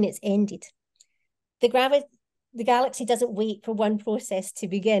doesn't mean it's ended. The galaxy doesn't wait for one process to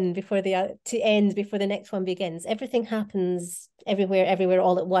begin before to end before the next one begins. Everything happens everywhere,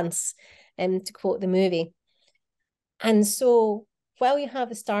 all at once, to quote the movie. And so while you have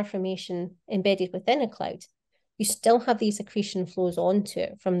a star formation embedded within a cloud, you still have these accretion flows onto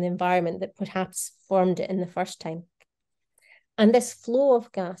it from the environment that perhaps formed it in the first time. And this flow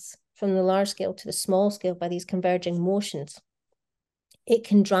of gas from the large scale to the small scale by these converging motions, it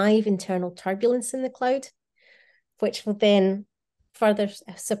can drive internal turbulence in the cloud, which will then further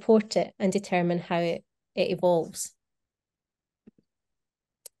support it and determine how it evolves.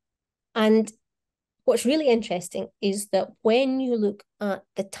 And what's really interesting is that when you look at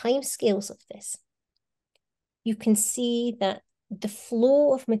the timescales of this, you can see that the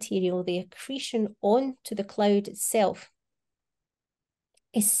flow of material, the accretion onto the cloud itself,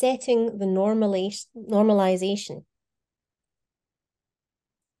 is setting the normalization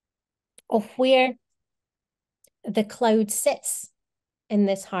of where the cloud sits in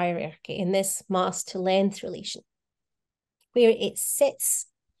this hierarchy, in this mass to length relation, where it sits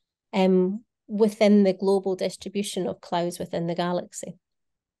within the global distribution of clouds within the galaxy.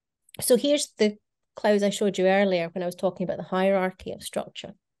 So here's the clouds I showed you earlier when I was talking about the hierarchy of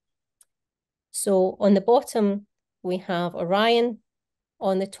structure. So on the bottom, we have Orion.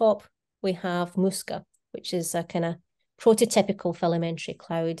 On the top, we have Musca, which is a kind of prototypical filamentary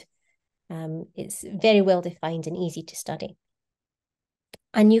cloud. It's very well defined and easy to study.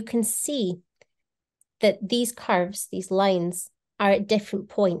 And you can see that these curves, these lines, are at different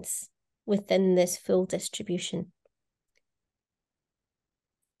points within this full distribution.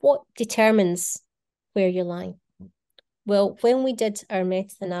 What determines where you lie? Well, when we did our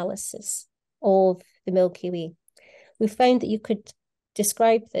meta-analysis of the Milky Way, we found that you could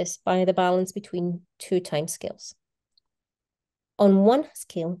describe this by the balance between two timescales. On one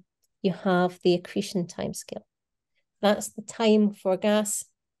scale, you have the accretion timescale. That's the time for gas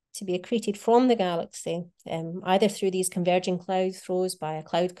to be accreted from the galaxy, either through these converging cloud throws by a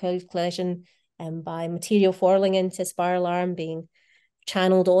cloud-cloud collision, by material falling into a spiral arm being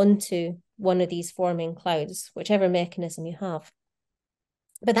channeled onto one of these forming clouds, whichever mechanism you have.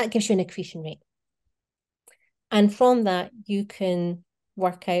 But that gives you an accretion rate. And from that, you can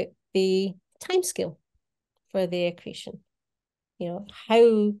work out the timescale for the accretion. You know,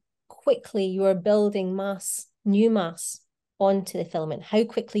 how quickly you are building mass, new mass, onto the filament, how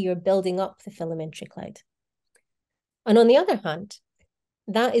quickly you're building up the filamentary cloud. And on the other hand,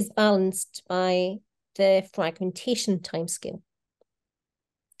 that is balanced by the fragmentation timescale.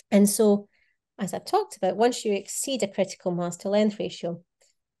 And so, as I've talked about, once you exceed a critical mass to length ratio,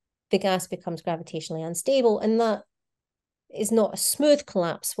 the gas becomes gravitationally unstable, and that is not a smooth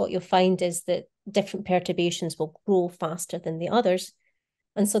collapse. What you'll find is that different perturbations will grow faster than the others,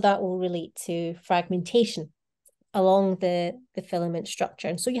 and so that will relate to fragmentation along the filament structure.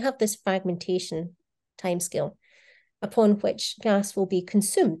 And so you have this fragmentation timescale upon which gas will be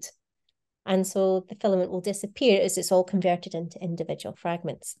consumed. And so the filament will disappear as it's all converted into individual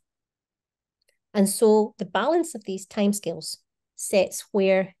fragments. And so the balance of these timescales sets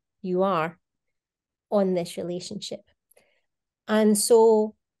where you are on this relationship. And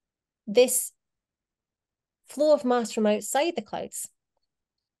so this flow of mass from outside the clouds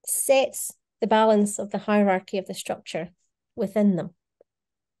sets the balance of the hierarchy of the structure within them.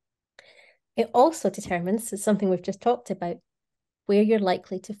 It also determines, it's something we've just talked about, where you're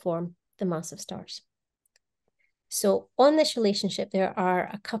likely to form the massive stars. So on this relationship, there are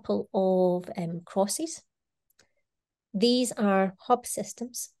a couple of crosses. These are hub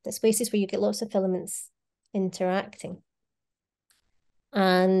systems, the spaces where you get lots of filaments interacting.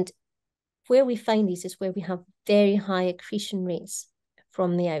 And where we find these is where we have very high accretion rates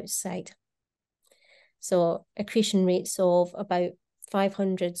from the outside. So accretion rates of about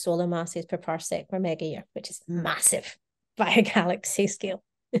 500 solar masses per parsec per megayear, which is massive by a galaxy scale.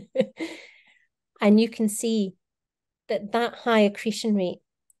 And you can see that that high accretion rate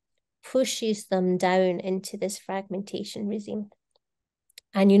pushes them down into this fragmentation regime.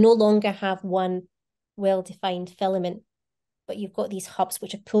 And you no longer have one well-defined filament, but you've got these hubs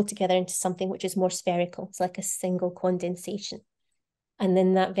which are pulled together into something which is more spherical. It's like a single condensation. And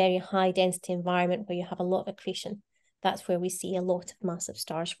then that very high density environment where you have a lot of accretion, that's where we see a lot of massive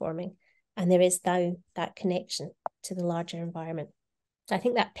stars forming. And there is now that connection to the larger environment. So I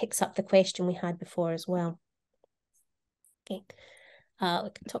think that picks up the question we had before as well. Okay, we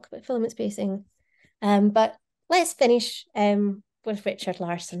can talk about filament spacing, but let's finish with Richard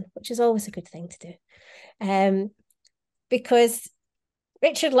Larson, which is always a good thing to do. Because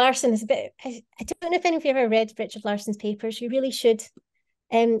Richard Larson is a bit, I don't know if any of you ever read Richard Larson's papers, you really should.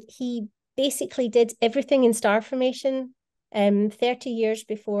 He basically did everything in star formation 30 years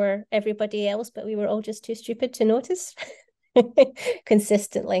before everybody else, but we were all just too stupid to notice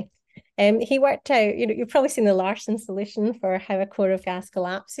consistently. He worked out, you've probably seen the Larson solution for how a core of gas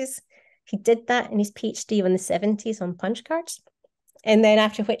collapses. He did that in his PhD in the 70s on punch cards. And then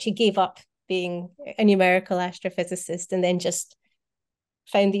after which he gave up being a numerical astrophysicist and then just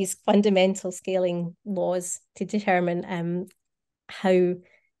found these fundamental scaling laws to determine how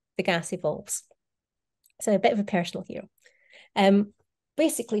the gas evolves. So a bit of a personal hero.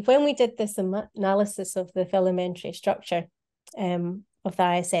 Basically, when we did this analysis of the filamentary structure of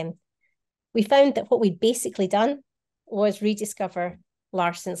the ISM, we found that what we'd basically done was rediscover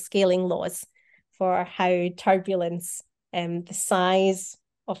Larson's scaling laws for how turbulence, the size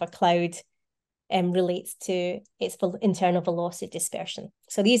of a cloud, relates to its internal velocity dispersion.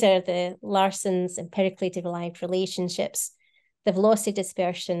 So these are the Larson's empirically derived relationships. The velocity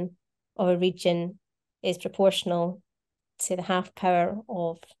dispersion of a region is proportional to the half power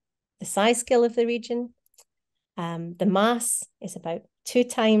of the size scale of the region. The mass is about 2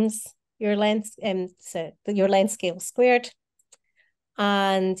 times your length, so your length scale squared,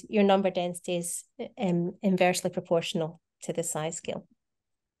 and your number density is inversely proportional to the size scale.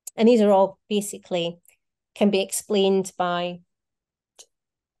 And these are all basically can be explained by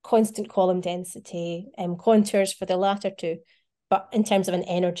constant column density contours for the latter two, but in terms of an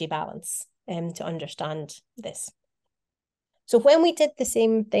energy balance to understand this. So when we did the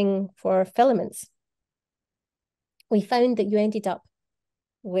same thing for filaments, we found that you ended up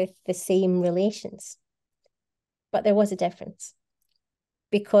with the same relations, but there was a difference,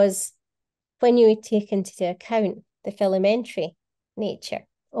 because when you take into account the filamentary nature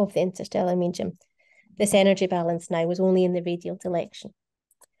of the interstellar medium, this energy balance now was only in the radial direction.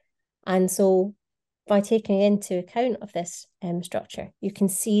 And so by taking into account of this structure, you can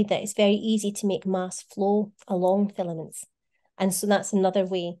see that it's very easy to make mass flow along filaments. And so that's another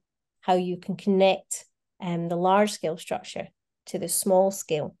way how you can connect the large scale structure to the small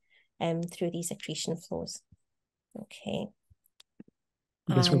scale through these accretion flows. Okay.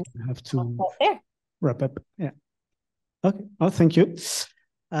 I guess we have to wrap up. Yeah. Okay. Oh, thank you.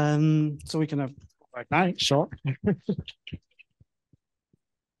 So we can have right now, sure.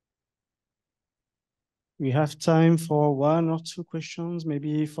 We have time for 1 or 2 questions,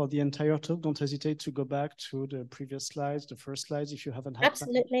 maybe for the entire talk. Don't hesitate to go back to the previous slides, the first slides, if you haven't had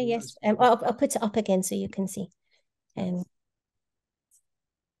Absolutely, time. yes. I'll put it up again so you can see. So,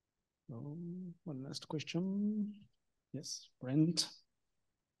 one last question. Yes, Brent.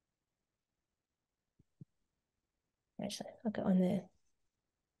 Actually, I'll get on the.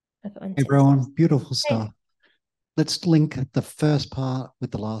 Hey, Rowan, beautiful stuff. Let's link the first part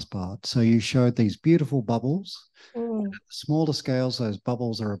with the last part. So you showed these beautiful bubbles. At the smaller scales, those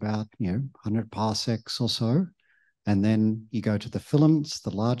bubbles are about 100 parsecs or so. And then you go to the filaments, the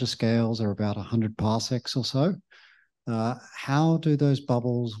larger scales are about 100 parsecs or so. How do those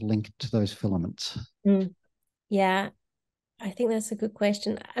bubbles link to those filaments? Yeah, I think that's a good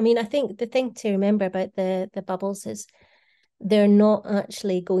question. I mean, I think the thing to remember about the bubbles is they're not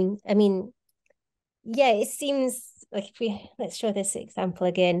actually going, I mean, yeah, it seems like let's show this example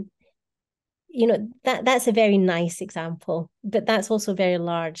again. That's a very nice example, but that's also very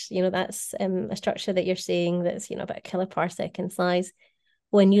large. That's a structure that you're seeing that's, about a kiloparsec in size.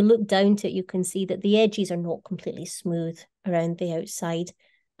 When you look down to it, you can see that the edges are not completely smooth around the outside,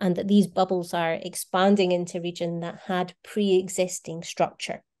 and that these bubbles are expanding into a region that had pre-existing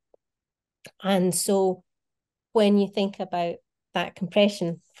structure. And so when you think about that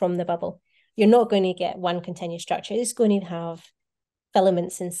compression from the bubble, you're not going to get one continuous structure. It's going to have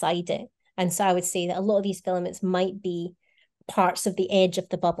filaments inside it. And so I would say that a lot of these filaments might be parts of the edge of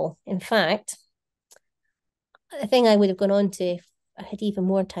the bubble. In fact, the thing I would have gone on to if I had even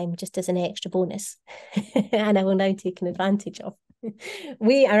more time, just as an extra bonus, and I will now take an advantage of.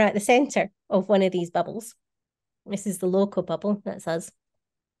 We are at the center of one of these bubbles. This is the local bubble. That's us.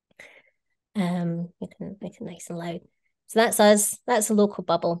 You can make it nice and loud. So that's us. That's a local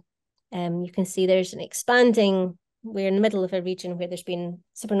bubble. You can see there's an expanding. We're in the middle of a region where there's been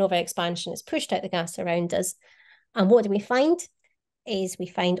supernova expansion. It's pushed out the gas around us. And what do we find? Is we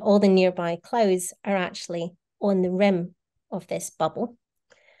find all the nearby clouds are actually on the rim of this bubble.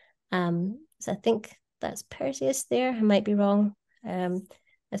 So I think that's Perseus there. I might be wrong.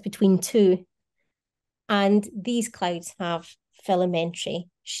 That's between 2. And these clouds have filamentary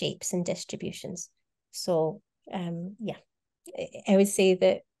shapes and distributions. So yeah, I would say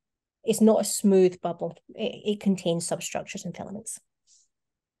that it's not a smooth bubble. It contains substructures and filaments.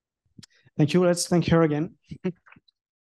 Thank you. Let's thank her again.